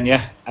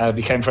then, I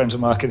became friends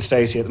with Mark and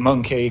Stacey at the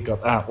Monkey,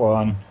 got that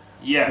one.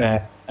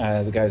 Yeah.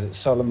 The guys at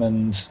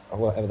Solomon's, or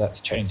whatever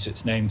that's changed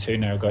its name to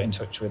now, got in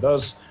touch with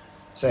us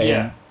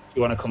saying,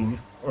 you want to come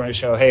run a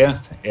show here?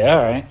 Yeah,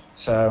 all right.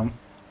 So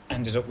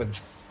ended up with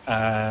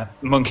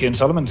Monkey and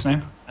Solomon's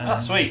now.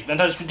 Sweet. And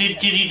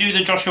did you do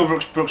the Joshua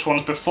Brooks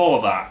ones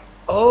before that?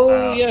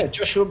 Oh, yeah.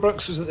 Joshua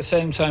Brooks was at the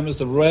same time as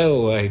the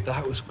Railway.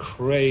 That was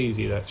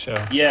crazy, that show.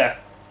 Yeah.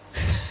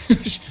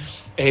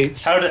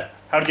 How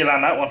did you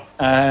land that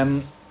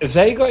one?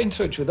 They got in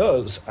touch with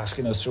us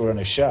asking us to run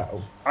a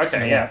show.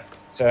 Okay, yeah.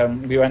 So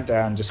we went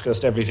down,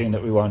 discussed everything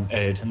that we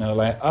wanted, and they were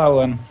like,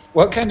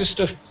 what kind of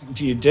stuff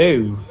do you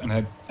do? And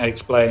I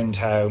explained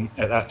how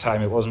at that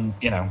time it wasn't,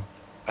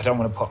 I don't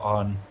want to put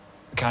on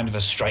kind of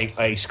a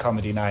straight-laced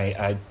comedy night.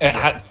 It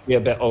had to be a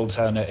bit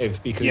alternative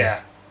because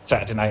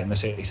Saturday night in the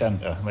city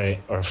centre,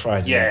 or a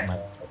Friday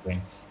night.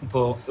 Thing.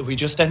 But we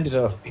just ended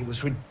up, it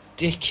was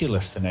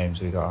ridiculous the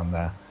names we got on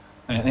there.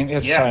 And I think we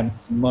had Simon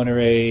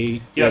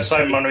Munnery. Yeah,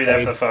 Simon Munnery there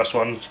for the first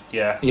one,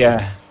 yeah.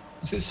 Yeah.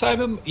 Is it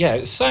Simon? Yeah,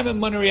 it's Simon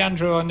Munnery,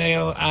 Andrew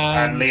O'Neill,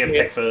 and Liam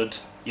Pickford.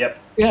 Yep.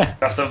 Yeah.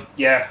 That's the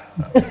yeah.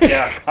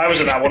 I was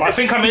in that one. I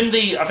think I'm in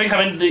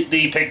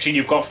the picture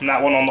you've got from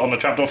that one on the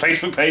Trapdoor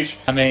Facebook page.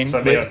 I mean,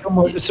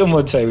 some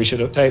would say we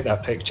should update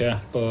that picture,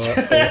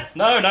 but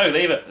no,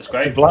 leave it. It's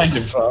great. The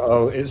blinding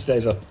photo, it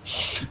stays up.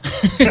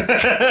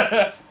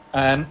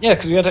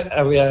 Because we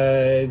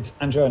had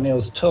Andrew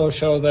O'Neill's tour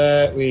show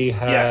there. We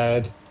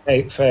had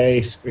Eight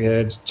Face. We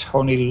had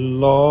Tony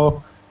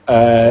Law.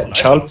 Nice.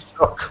 Charlie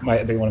Chuck might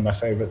have been one of my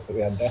favourites that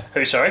we had there.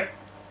 Who, sorry?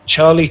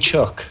 Charlie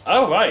Chuck.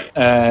 Oh, right.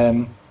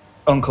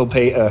 Uncle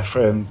Peter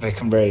from Vic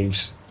and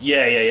Reeves.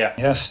 Yeah.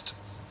 Yes.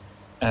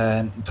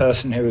 The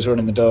person who was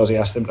running the doors, he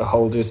asked him to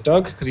hold his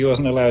dog because he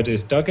wasn't allowed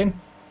his dog in.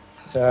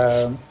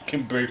 So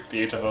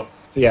beautiful.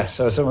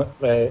 So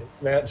they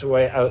had to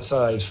wait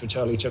outside for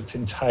Charlie Chuck's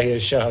entire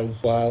show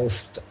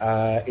whilst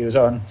he was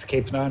on to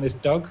keep an eye on his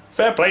dog.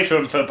 Fair play to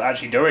him for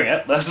actually doing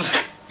it.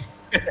 That's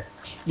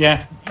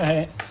yeah.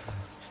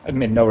 I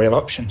mean, no real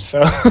option.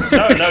 So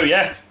no,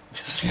 yeah.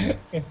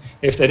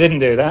 If they didn't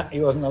do that, he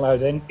wasn't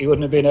allowed in. He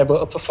wouldn't have been able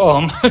to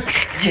perform.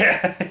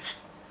 Yeah.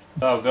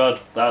 Oh god,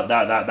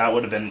 that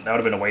would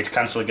have been a way to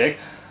cancel a gig.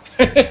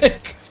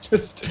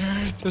 just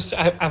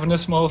having a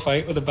small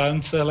fight with a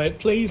bouncer, like,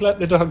 please let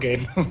the dog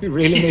in. We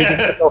really need him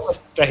to go on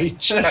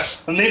stage. I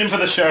need him for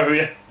the show,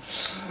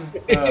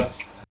 yeah.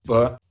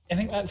 But I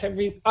think that's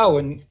every. Oh,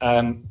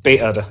 and Beat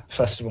Adder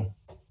Festival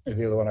is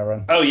the other one I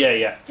run. Oh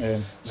yeah.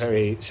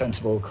 Very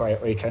sensible,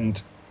 quiet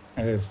weekend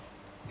of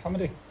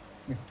comedy.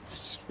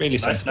 It's really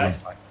sensible.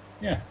 Nice.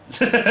 Yeah.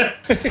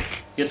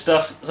 Good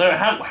stuff. So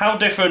how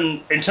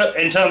different, in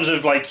terms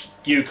of like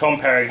you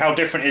comparing, how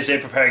different is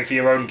it preparing for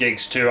your own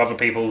gigs to other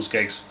people's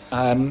gigs?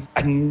 I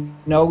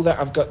know that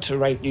I've got to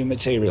write new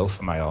material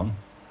for my own,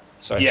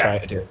 so I try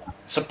to do it.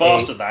 It's a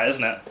bastard, that,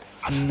 isn't it?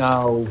 I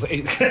know.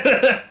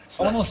 It's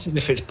almost as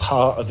if it's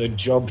part of the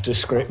job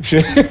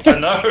description. I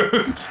know.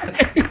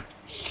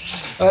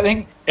 I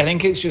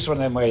think it's just one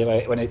of them where you're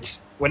like,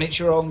 when it's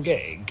your own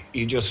gig,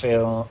 you just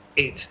feel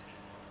it's.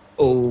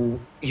 Oh,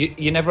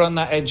 you're never on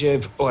that edge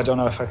of, I don't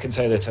know if I can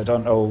say this, I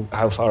don't know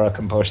how far I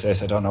can push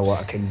this, I don't know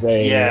what I can do.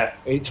 Yeah.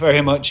 It's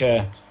very much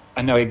I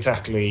know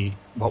exactly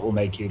what will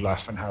make you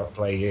laugh and how to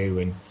play you,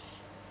 and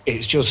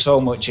it's just so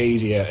much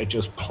easier to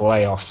just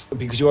play off,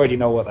 because you already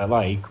know what they're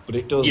like, but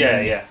it doesn't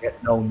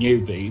get no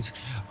newbies,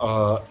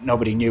 or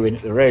nobody new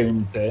into the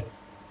room, that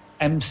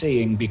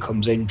MCing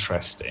becomes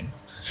interesting.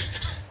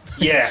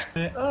 Yeah.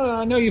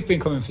 I know you've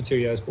been coming for 2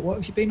 years, but what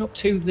have you been up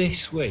to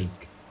this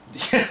week?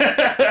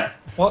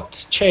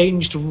 What's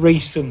changed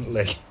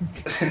recently?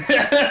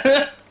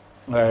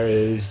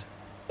 Whereas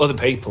other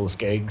people's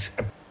gigs,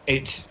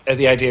 it's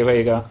the idea where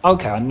you go,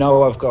 okay, I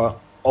know I've got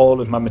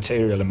all of my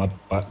material in my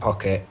back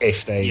pocket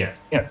if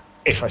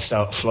if I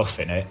start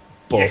fluffing it.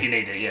 But, if you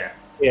need it, yeah.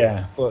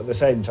 Yeah, but at the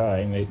same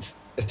time, it's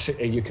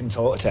you can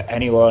talk to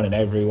anyone and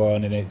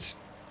everyone, and it's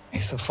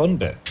the fun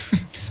bit.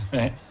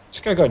 Right?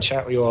 Just gotta go and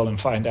chat with you all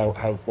and find out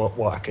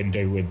what I can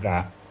do with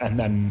that, and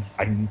then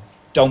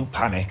don't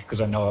panic, because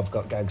I know I've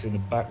got gags in the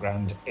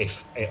background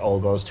if it all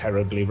goes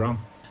terribly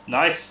wrong.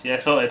 Nice, yeah,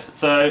 sorted.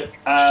 So,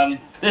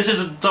 this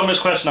is the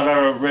dumbest question I've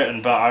ever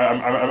written, but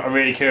I'm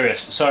really curious.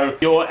 So,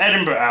 your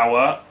Edinburgh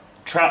Hour,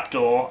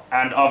 Trapdoor,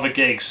 and other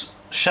gigs,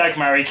 shag,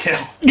 marry, kill.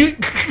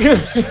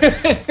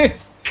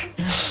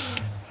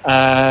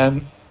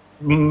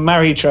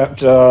 Marry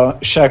Trapdoor,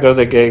 shag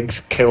other gigs,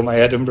 kill my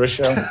Edinburgh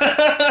show.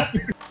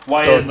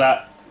 Why is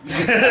that?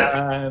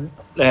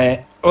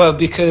 Well,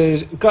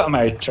 because I've got to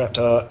marry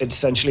Trapdoor, it's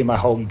essentially my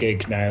home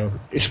gig now.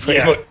 It's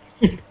pretty much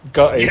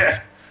Got it.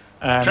 Yeah.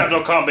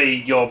 Trapdoor can't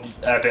be your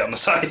bit on the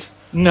side.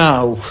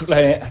 No,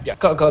 like I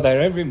gotta go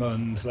there every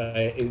month.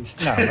 Like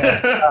it's no,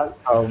 at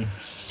home.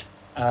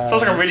 Sounds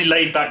like a really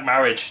laid back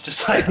marriage.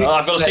 Just like, oh,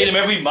 I've got to see them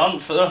every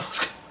month.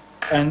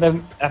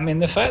 And I mean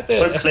the fact that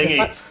So clingy.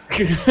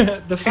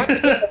 the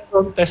fact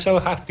that they're so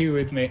happy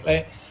with me.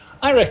 Like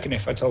I reckon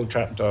if I told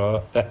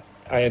Trapdoor that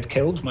I had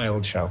killed my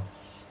old show,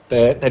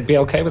 they'd be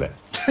okay with it.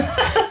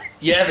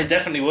 Yeah, they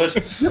definitely would.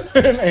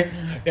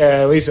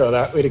 Yeah, we saw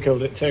that. We'd have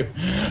killed it too.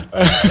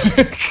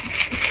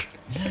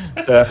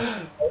 So,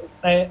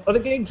 other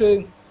gigs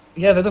are,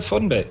 they're the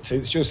fun bits.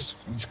 It's just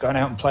going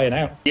out and playing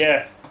out.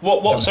 Yeah.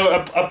 What? So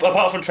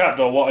apart from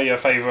Trapdoor, what are your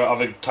favourite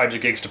other types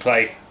of gigs to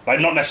play? Like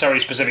not necessarily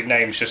specific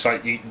names, just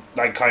like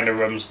kind of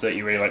rooms that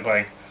you really like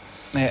playing.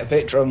 A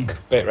bit drunk, a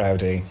bit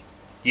rowdy.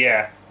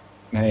 Yeah.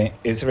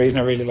 It's the reason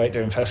I really like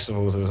doing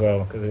festivals as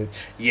well, because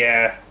it's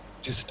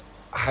just,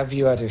 have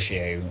you had a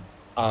few?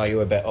 Are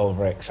you a bit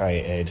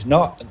overexcited?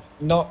 Not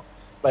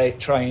like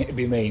trying to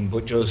be mean,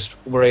 but just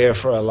we're here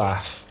for a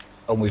laugh,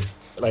 and we're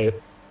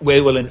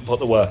willing to put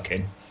the work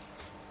in,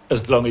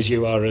 as long as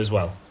you are as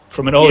well.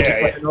 From an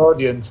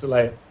audience,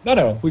 like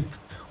no,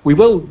 we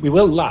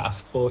will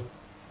laugh, but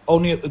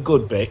only at the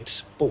good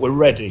bits. But we're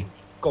ready.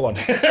 Go on.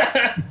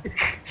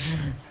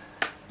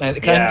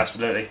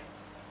 Absolutely.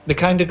 The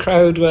kind of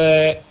crowd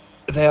where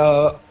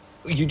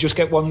you just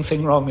get one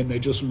thing wrong and they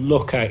just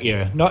look at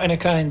you, not in a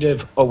kind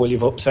of, oh well,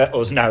 you've upset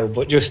us now,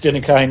 but just in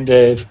a kind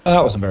of, oh,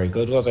 that wasn't very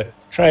good, was it?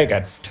 Try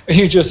again.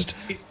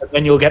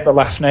 Then you'll get the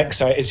laugh next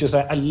time. It's just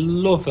like, I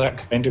love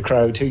that kind of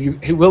crowd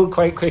who will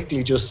quite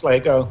quickly just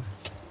like go,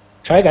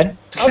 try again.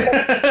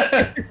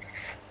 Okay.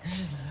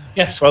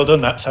 Yes, well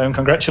done that time.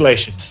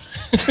 Congratulations.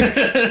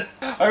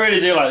 I really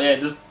do like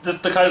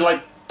just the kind of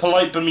like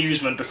polite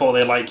bemusement before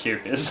they like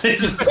you. It's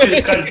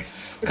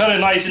kind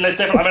of nice, and there's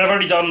definitely. I mean, I've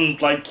only done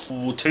like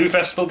 2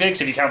 festival gigs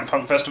if you count the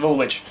punk festival,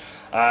 which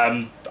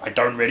I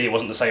don't really. It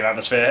wasn't the same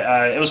atmosphere.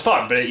 It was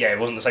fun, but it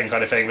wasn't the same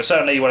kind of thing. But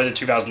certainly when I did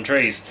 2000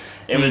 Trees,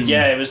 it was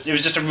it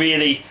was just a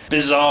really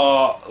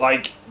bizarre.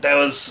 Like there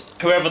was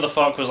whoever the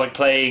fuck was like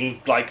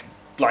playing like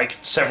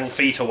several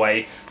feet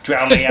away,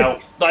 drowning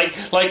out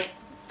like.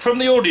 From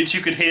the audience,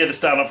 you could hear the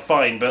stand-up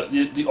fine, but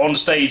on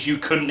stage, you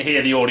couldn't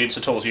hear the audience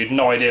at all, so you had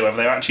no idea whether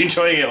they were actually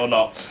enjoying it or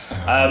not.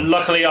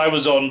 Luckily, I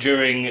was on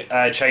during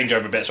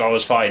changeover bit, so I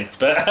was fine.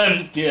 But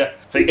I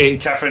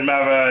think Catherine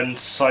Mather and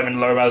Simon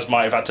Lomas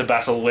might have had to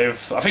battle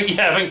with. I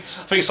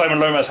think Simon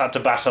Lomas had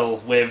to battle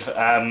with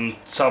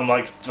some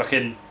like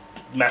fucking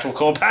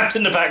metalcore band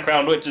in the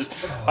background, which is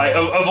like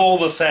of all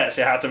the sets,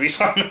 it had to be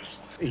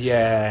Simon's.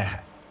 Yeah.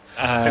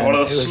 One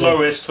of the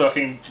slowest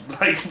fucking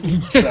like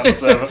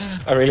stand-ups ever.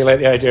 I really like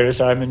the idea of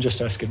Simon just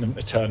asking them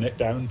to turn it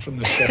down from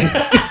the stage.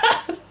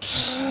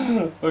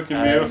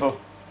 Fucking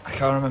beautiful. I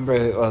can't remember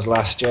who it was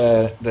last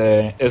year.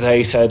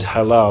 They said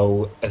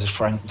hello as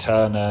Frank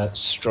Turner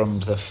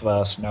strummed the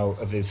first note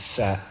of his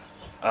set,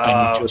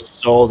 and you just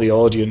saw the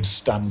audience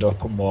stand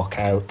up and walk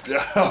out.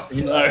 Oh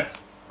no!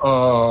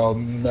 Oh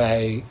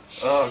mate!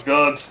 Oh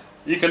god!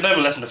 You could never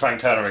listen to Frank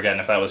Turner again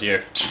if that was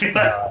you.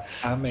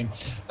 I mean,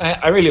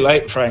 I really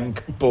like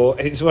Frank,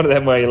 but it's one of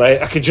them where you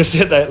like, I could just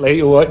sit there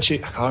later watch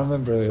it. I can't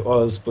remember who it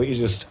was, but you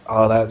just,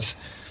 and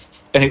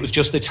it was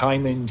just the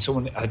timing.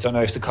 I don't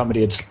know if the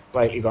comedy had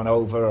slightly gone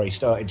over, or he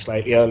started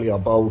slightly early, or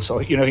both,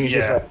 or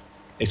just like,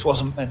 this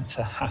wasn't meant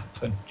to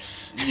happen.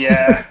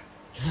 Yeah.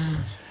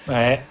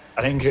 Right.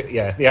 I think,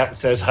 the act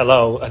says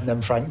hello, and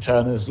then Frank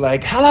Turner's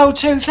like, hello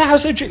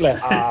 2000. Like,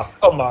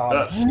 come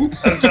on.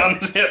 I'm done.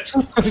 Yeah.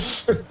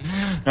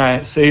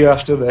 Right, see you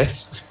after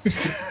this.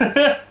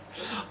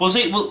 Was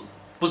he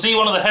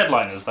one of the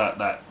headliners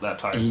that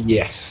time?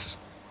 Yes.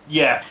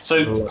 Yeah,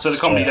 so the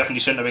comedy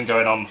definitely shouldn't have been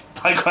going on.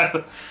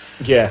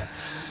 Yeah.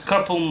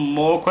 Couple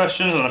more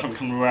questions, and I think we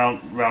can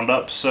round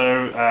up.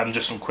 So,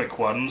 just some quick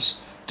ones.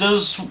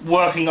 Does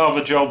working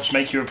other jobs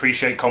make you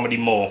appreciate comedy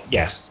more?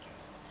 Yes.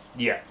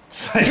 Yeah.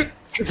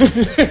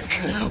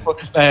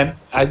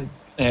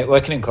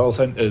 Working in call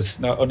centres,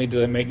 not only do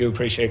they make you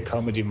appreciate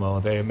comedy more,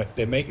 they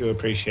make you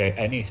appreciate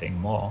anything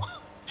more.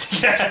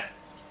 Yeah.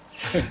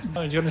 Do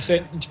you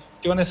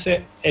want to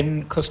sit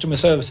in customer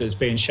services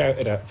being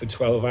shouted at for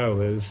 12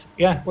 hours?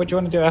 Yeah. What do you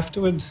want to do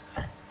afterwards?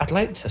 I'd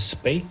like to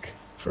speak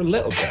for a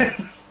little bit.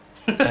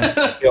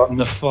 Be on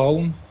the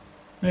phone.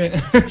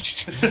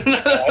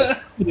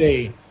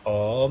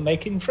 Or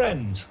making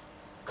friends.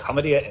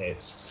 Comedy it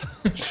is.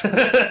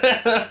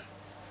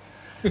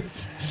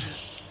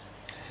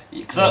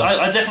 Because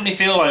I definitely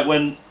feel like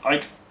when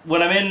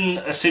I'm in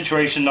a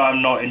situation that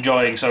I'm not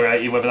enjoying, so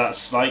whether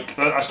that's like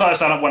I started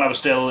stand up when I was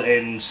still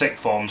in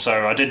sixth form,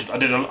 so I did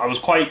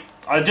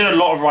a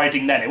lot of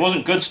writing then. It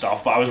wasn't good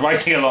stuff, but I was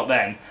writing a lot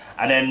then.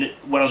 And then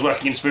when I was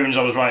working in Spoons,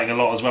 I was writing a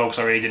lot as well because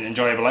I really didn't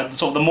enjoy it. But like,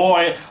 sort of the more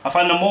I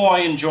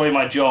enjoy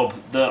my job,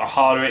 the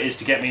harder it is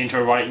to get me into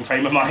a writing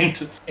frame of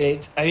mind. I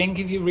think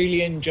if you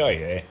really enjoy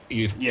it,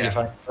 you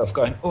find yourself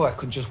going, I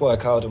could just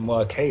work hard and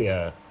work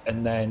here.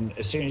 And then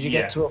as soon as you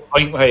get to a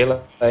point where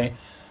you're like,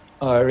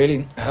 oh,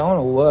 I want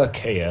to work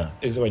here,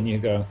 is when you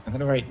go, I'm going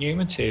to write new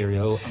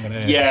material, I'm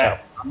going to Yeah. set up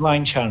an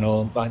online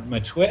channel, my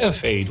Twitter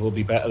feed will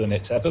be better than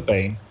it's ever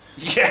been.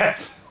 Yeah.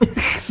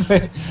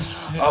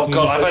 Oh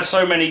god, I've had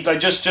so many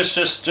like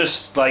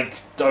just like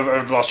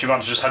over the last few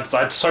months. I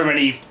had so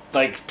many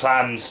like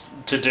plans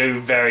to do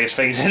various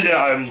things.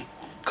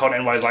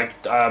 Content wise,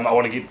 like I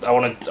want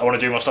to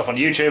do more stuff on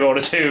YouTube. I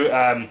want to do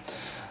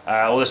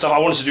all this stuff. I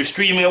wanted to do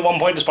streaming at one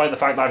point, despite the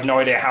fact that I have no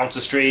idea how to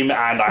stream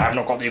and I have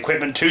not got the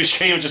equipment to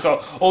stream. I've just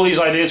got all these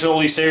ideas for all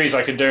these series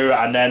I could do,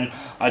 and then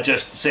I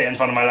just sit in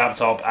front of my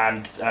laptop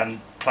and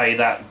play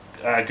that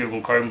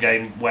Google Chrome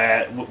game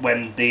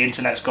when the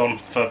internet's gone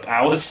for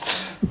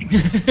hours.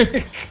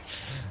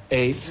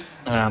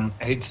 I'm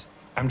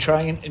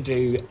trying to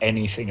do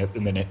anything at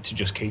the minute to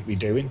just keep me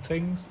doing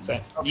things.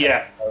 So, okay.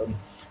 Yeah.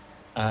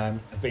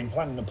 I've been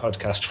planning a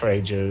podcast for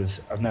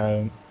ages. I've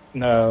known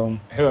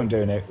who I'm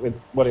doing it with,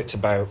 what it's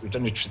about. We've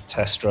done a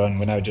test run.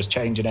 We're now just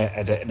changing it,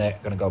 editing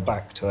it, going to go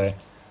back to it.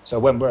 So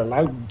when we're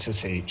allowed to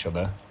see each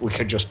other, we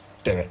could just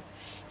do it.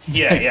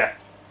 Yeah, yeah.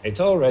 It's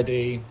all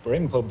ready. We're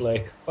in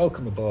public.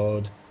 Welcome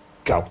aboard.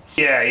 Go.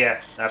 Yeah,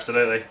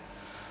 absolutely.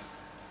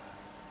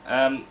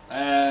 And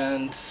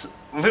I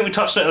think we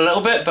touched on it a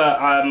little bit, but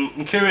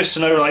I'm curious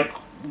to know, like,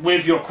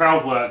 with your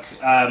crowd work,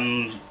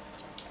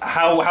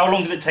 how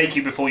long did it take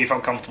you before you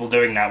felt comfortable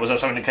doing that? Was that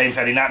something that came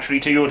fairly naturally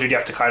to you, or did you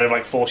have to kind of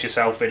like force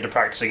yourself into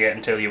practicing it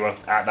until you were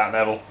at that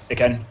level?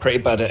 Again, pretty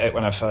bad at it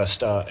when I first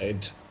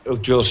started.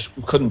 Just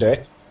couldn't do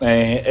it.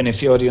 And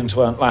if the audience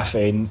weren't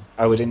laughing,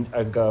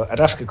 I'd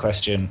ask a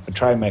question, I'd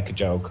try and make a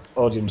joke,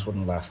 audience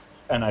wouldn't laugh.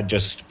 And I'd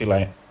just be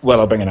like, well,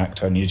 I'll bring an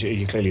actor on,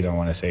 you clearly don't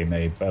want to see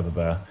me, blah, blah,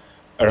 blah.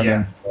 I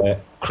remember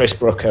Chris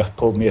Brooker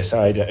pulled me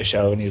aside at a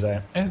show and he was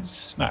like,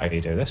 it's not how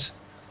you do this.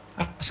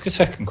 Ask a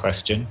second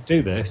question,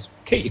 do this,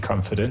 keep your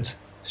confidence,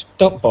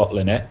 stop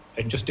bottling it,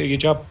 and just do your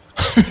job.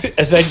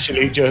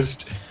 Essentially,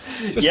 just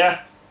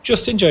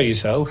enjoy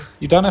yourself.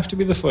 You don't have to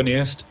be the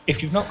funniest.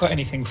 If you've not got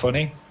anything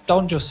funny,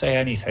 don't just say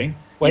anything.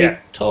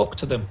 Talk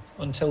to them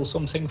until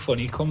something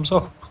funny comes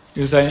up.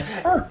 You're saying,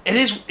 it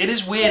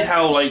is weird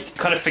how like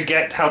kind of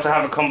forget how to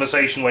have a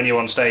conversation when you're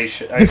on stage,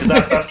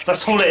 because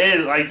that's all it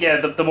is. Like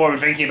the more I'm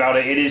thinking about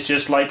it, it is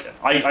just like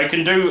I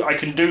can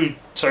do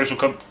social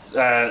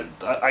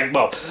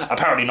well,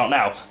 apparently not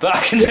now, but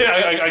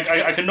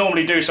I can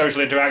normally do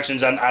social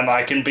interactions and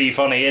I can be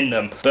funny in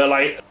them. But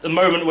like the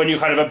moment when you're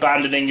kind of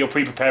abandoning your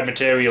pre-prepared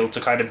material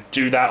to kind of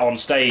do that on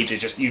stage,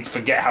 it's just you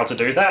forget how to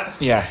do that.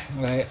 Yeah,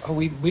 like,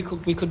 we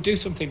could do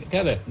something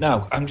together.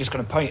 No, I'm just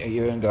going to point at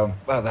you and go,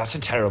 well, that's a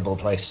terrible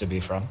place to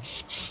be from.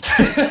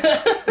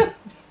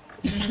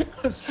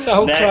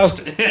 So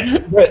next. Close.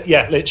 But,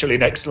 yeah, literally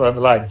next on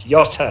the line.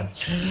 Your turn.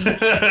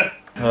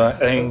 I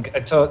think I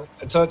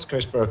talked to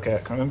Chris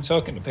Brooker. I remember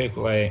talking to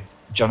people like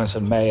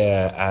Jonathan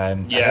Mayer,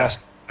 and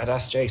I'd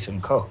asked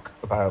Jason Cook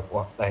about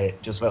what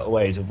just little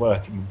ways of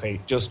working with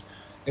people.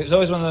 It was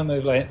always one of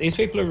them like, these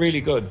people are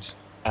really good.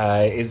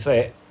 Is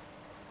that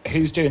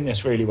who's doing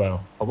this really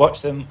well? I'll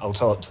watch them, I'll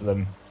talk to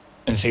them,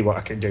 and see what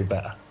I can do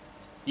better.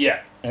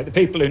 Yeah. The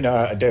people who know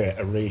how to do it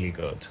are really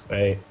good.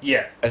 I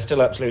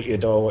still absolutely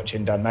adore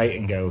watching Dan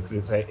Nightingale because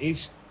it's like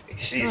he's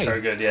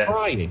so good. Yeah.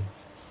 Crying.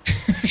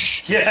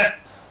 Yeah.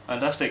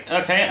 Fantastic.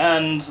 Okay,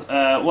 and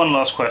one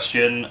last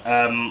question.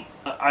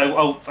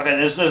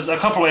 There's a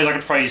couple of ways I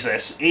could phrase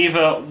this.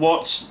 Either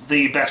what's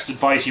the best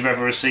advice you've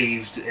ever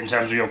received in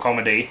terms of your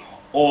comedy,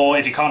 or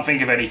if you can't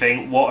think of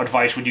anything, what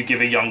advice would you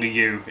give a younger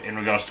you in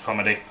regards to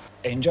comedy?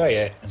 Enjoy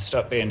it and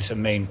stop being so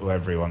mean to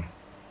everyone.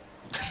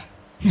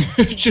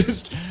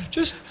 just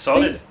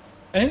solid.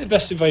 I think the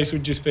best advice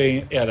would just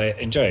be,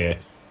 enjoy it,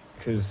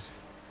 because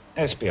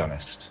let's be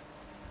honest,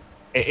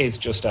 it is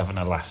just having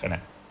a laugh in it.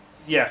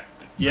 Yeah,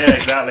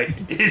 exactly.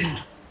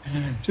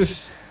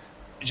 just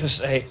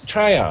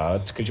try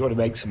hard because you want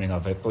to make something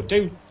of it, but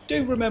do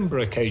remember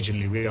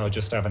occasionally we are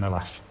just having a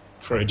laugh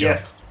for a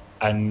job,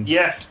 and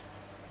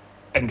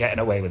getting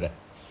away with it.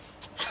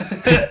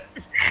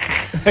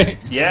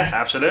 Yeah,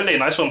 absolutely,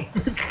 nice one.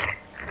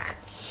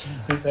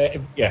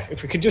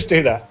 If we could just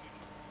do that,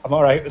 I'm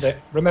all right with it.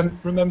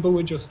 Remember,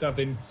 we're just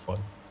having fun.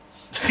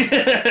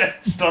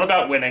 It's not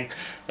about winning.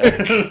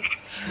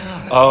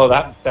 Oh,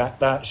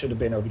 that should have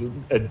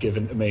been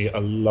given to me a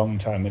long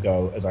time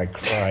ago, as I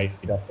cried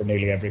after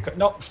nearly every,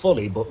 not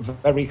fully, but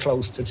very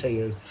close to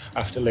tears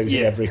after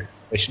losing every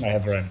competition I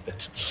ever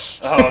entered.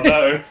 Oh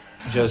no.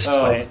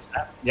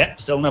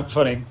 Still not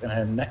funny. And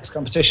then next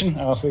competition,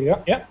 off we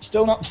go.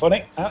 Still not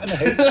funny. Out in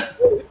the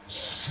hoop.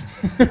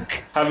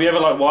 Have you ever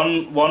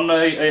won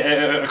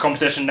a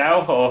competition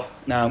now, or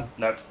no?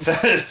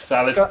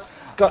 Valid.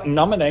 Got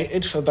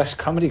nominated for Best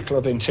Comedy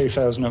Club in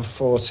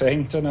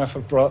 2014. Don't know if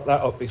I've brought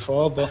that up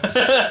before, but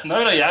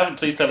no, you haven't.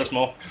 Please tell us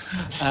more.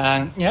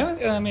 Trapdoor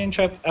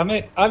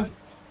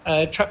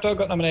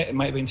got nominated. It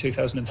might have been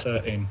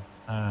 2013.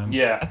 I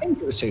think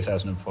it was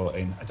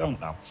 2014. I don't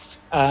know.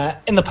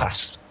 In the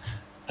past,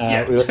 we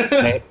were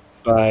nominated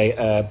by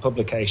a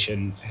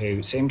publication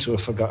who seem to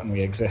have forgotten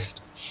we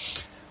exist.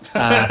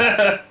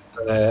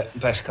 the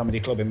best comedy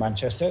club in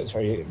Manchester. It's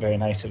very, very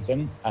nice of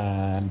them.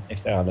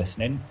 If they are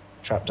listening,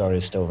 Trapdoor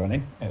is still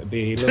running. It would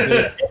be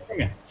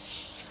lovely.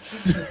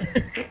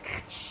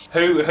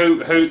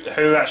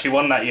 Who actually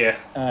won that year?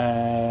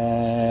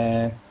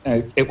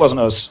 It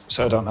wasn't us,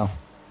 so I don't know.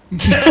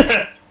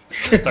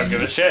 Don't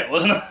give a shit,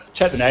 wasn't it?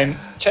 Check the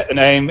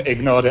name,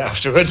 ignored it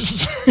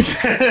afterwards.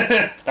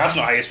 That's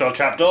not how you spell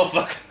trapdoor,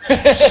 fuck.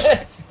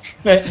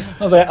 I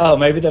was like, oh,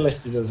 maybe they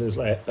listed us as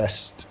like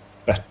best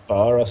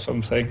bar or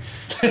something.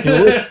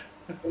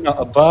 Not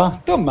a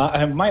bar. Don't matter.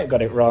 I might have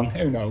got it wrong.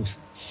 Who knows?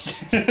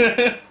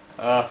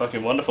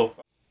 Fucking wonderful.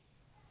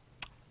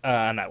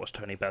 And that was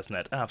Tony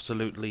Basnett.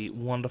 Absolutely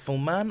wonderful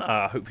man.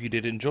 I hope you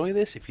did enjoy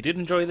this. If you did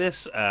enjoy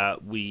this,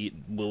 we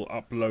will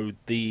upload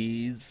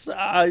these.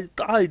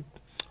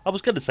 I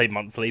was going to say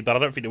monthly, but I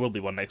don't think there will be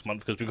one next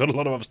month because we've got a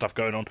lot of other stuff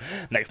going on.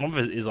 Next month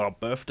is our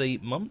birthday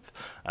month,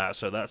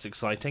 so that's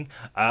exciting.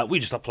 We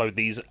just upload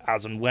these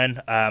as and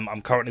when.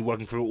 I'm currently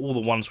working through all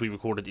the ones we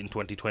recorded in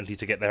 2020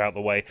 to get them out of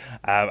the way,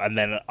 and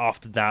then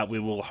after that we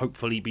will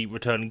hopefully be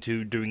returning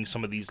to doing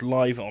some of these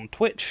live on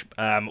Twitch,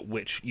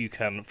 which you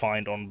can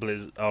find on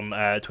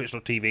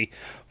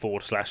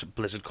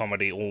twitch.tv/Blizzard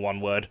Comedy, all one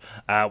word.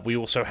 We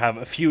also have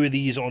a few of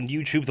these on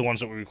YouTube, the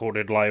ones that we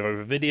recorded live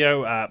over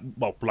video,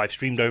 live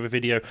streamed over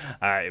video.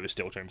 It was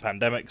still during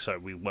pandemic, so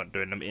we weren't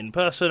doing them in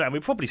person, and we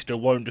probably still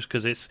won't, just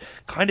because it's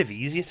kind of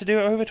easier to do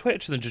it over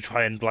Twitch than to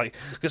try and,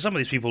 because some of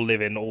these people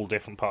live in all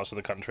different parts of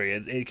the country.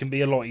 It can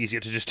be a lot easier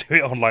to just do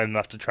it online than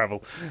have to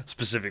travel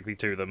specifically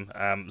to them.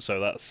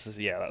 So that's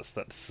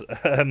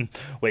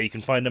where you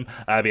can find them.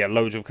 We have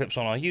loads of clips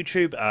on our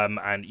YouTube,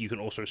 and you can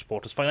also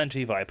support us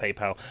financially via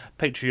PayPal,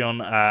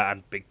 Patreon,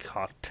 and Big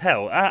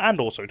Cartel,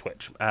 and also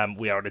Twitch.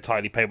 We are an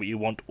entirely pay what you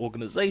want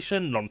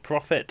organisation,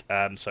 non-profit,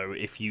 so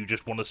if you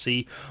just want to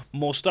see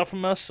more stuff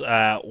from us,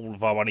 all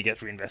of our money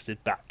gets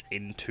reinvested back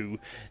into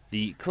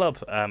the club.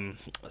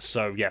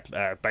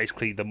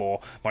 Basically the more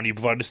money you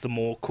provide us, the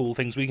more cool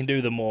things we can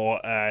do, the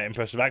more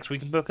impressive acts we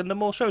can book, and the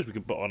more shows we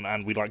can put on,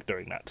 and we like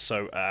doing that.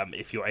 So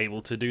if you're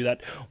able to do that,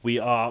 we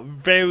are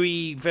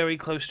very, very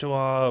close to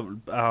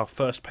our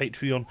first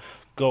Patreon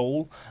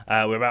goal.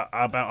 We're about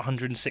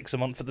 106 a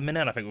month at the minute,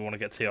 and I think we want to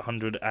get to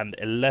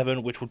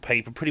 111, which would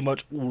pay for pretty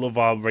much all of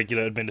our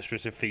regular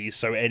administrative fees,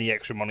 so any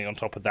extra money on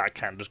top of that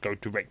can just go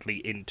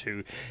directly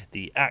into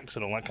the acts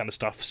and all that kind of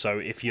stuff. So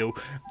if you've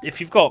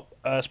got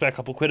a spare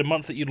couple quid a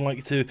month that you'd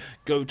like to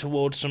go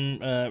towards some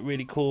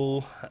really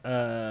cool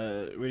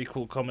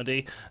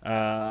comedy,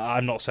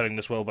 I'm not selling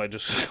this well by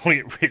just calling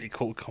it really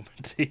cool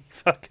comedy.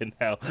 Fucking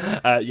hell.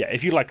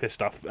 If you like this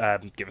stuff,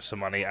 give us some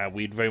money, and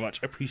we'd very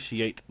much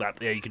appreciate that.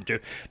 Yeah, you can do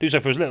so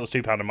for as little as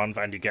 £2 a month,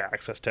 and you get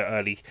access to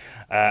early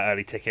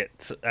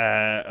ticket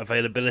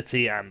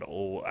availability and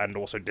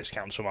also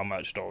discounts from our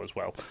merch store as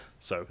well.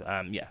 So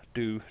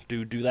do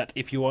that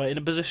if you are in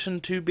a position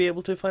to be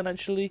able to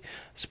financially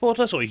support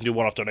us, or you can do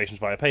one-off donations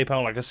via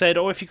PayPal, like I said,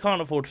 or if you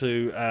can't afford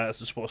to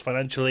support us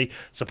financially,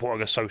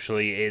 supporting us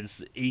socially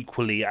is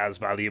equally as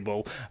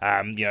valuable.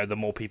 The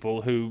more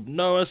people who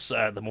know us,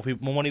 the more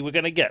money we're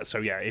going to get.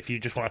 So if you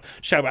just want to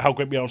shout about how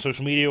great we are on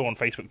social media, on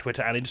Facebook,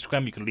 Twitter, and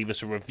Instagram, you can leave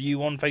us a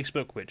review on Facebook,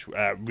 which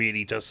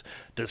really does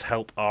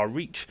help our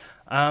reach.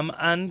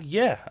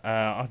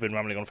 I've been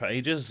rambling on for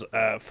ages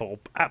for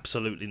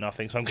absolutely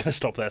nothing, so I'm going to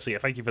stop there. So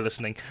thank you for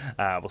listening.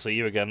 We'll see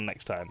you again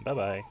next time. Bye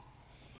bye.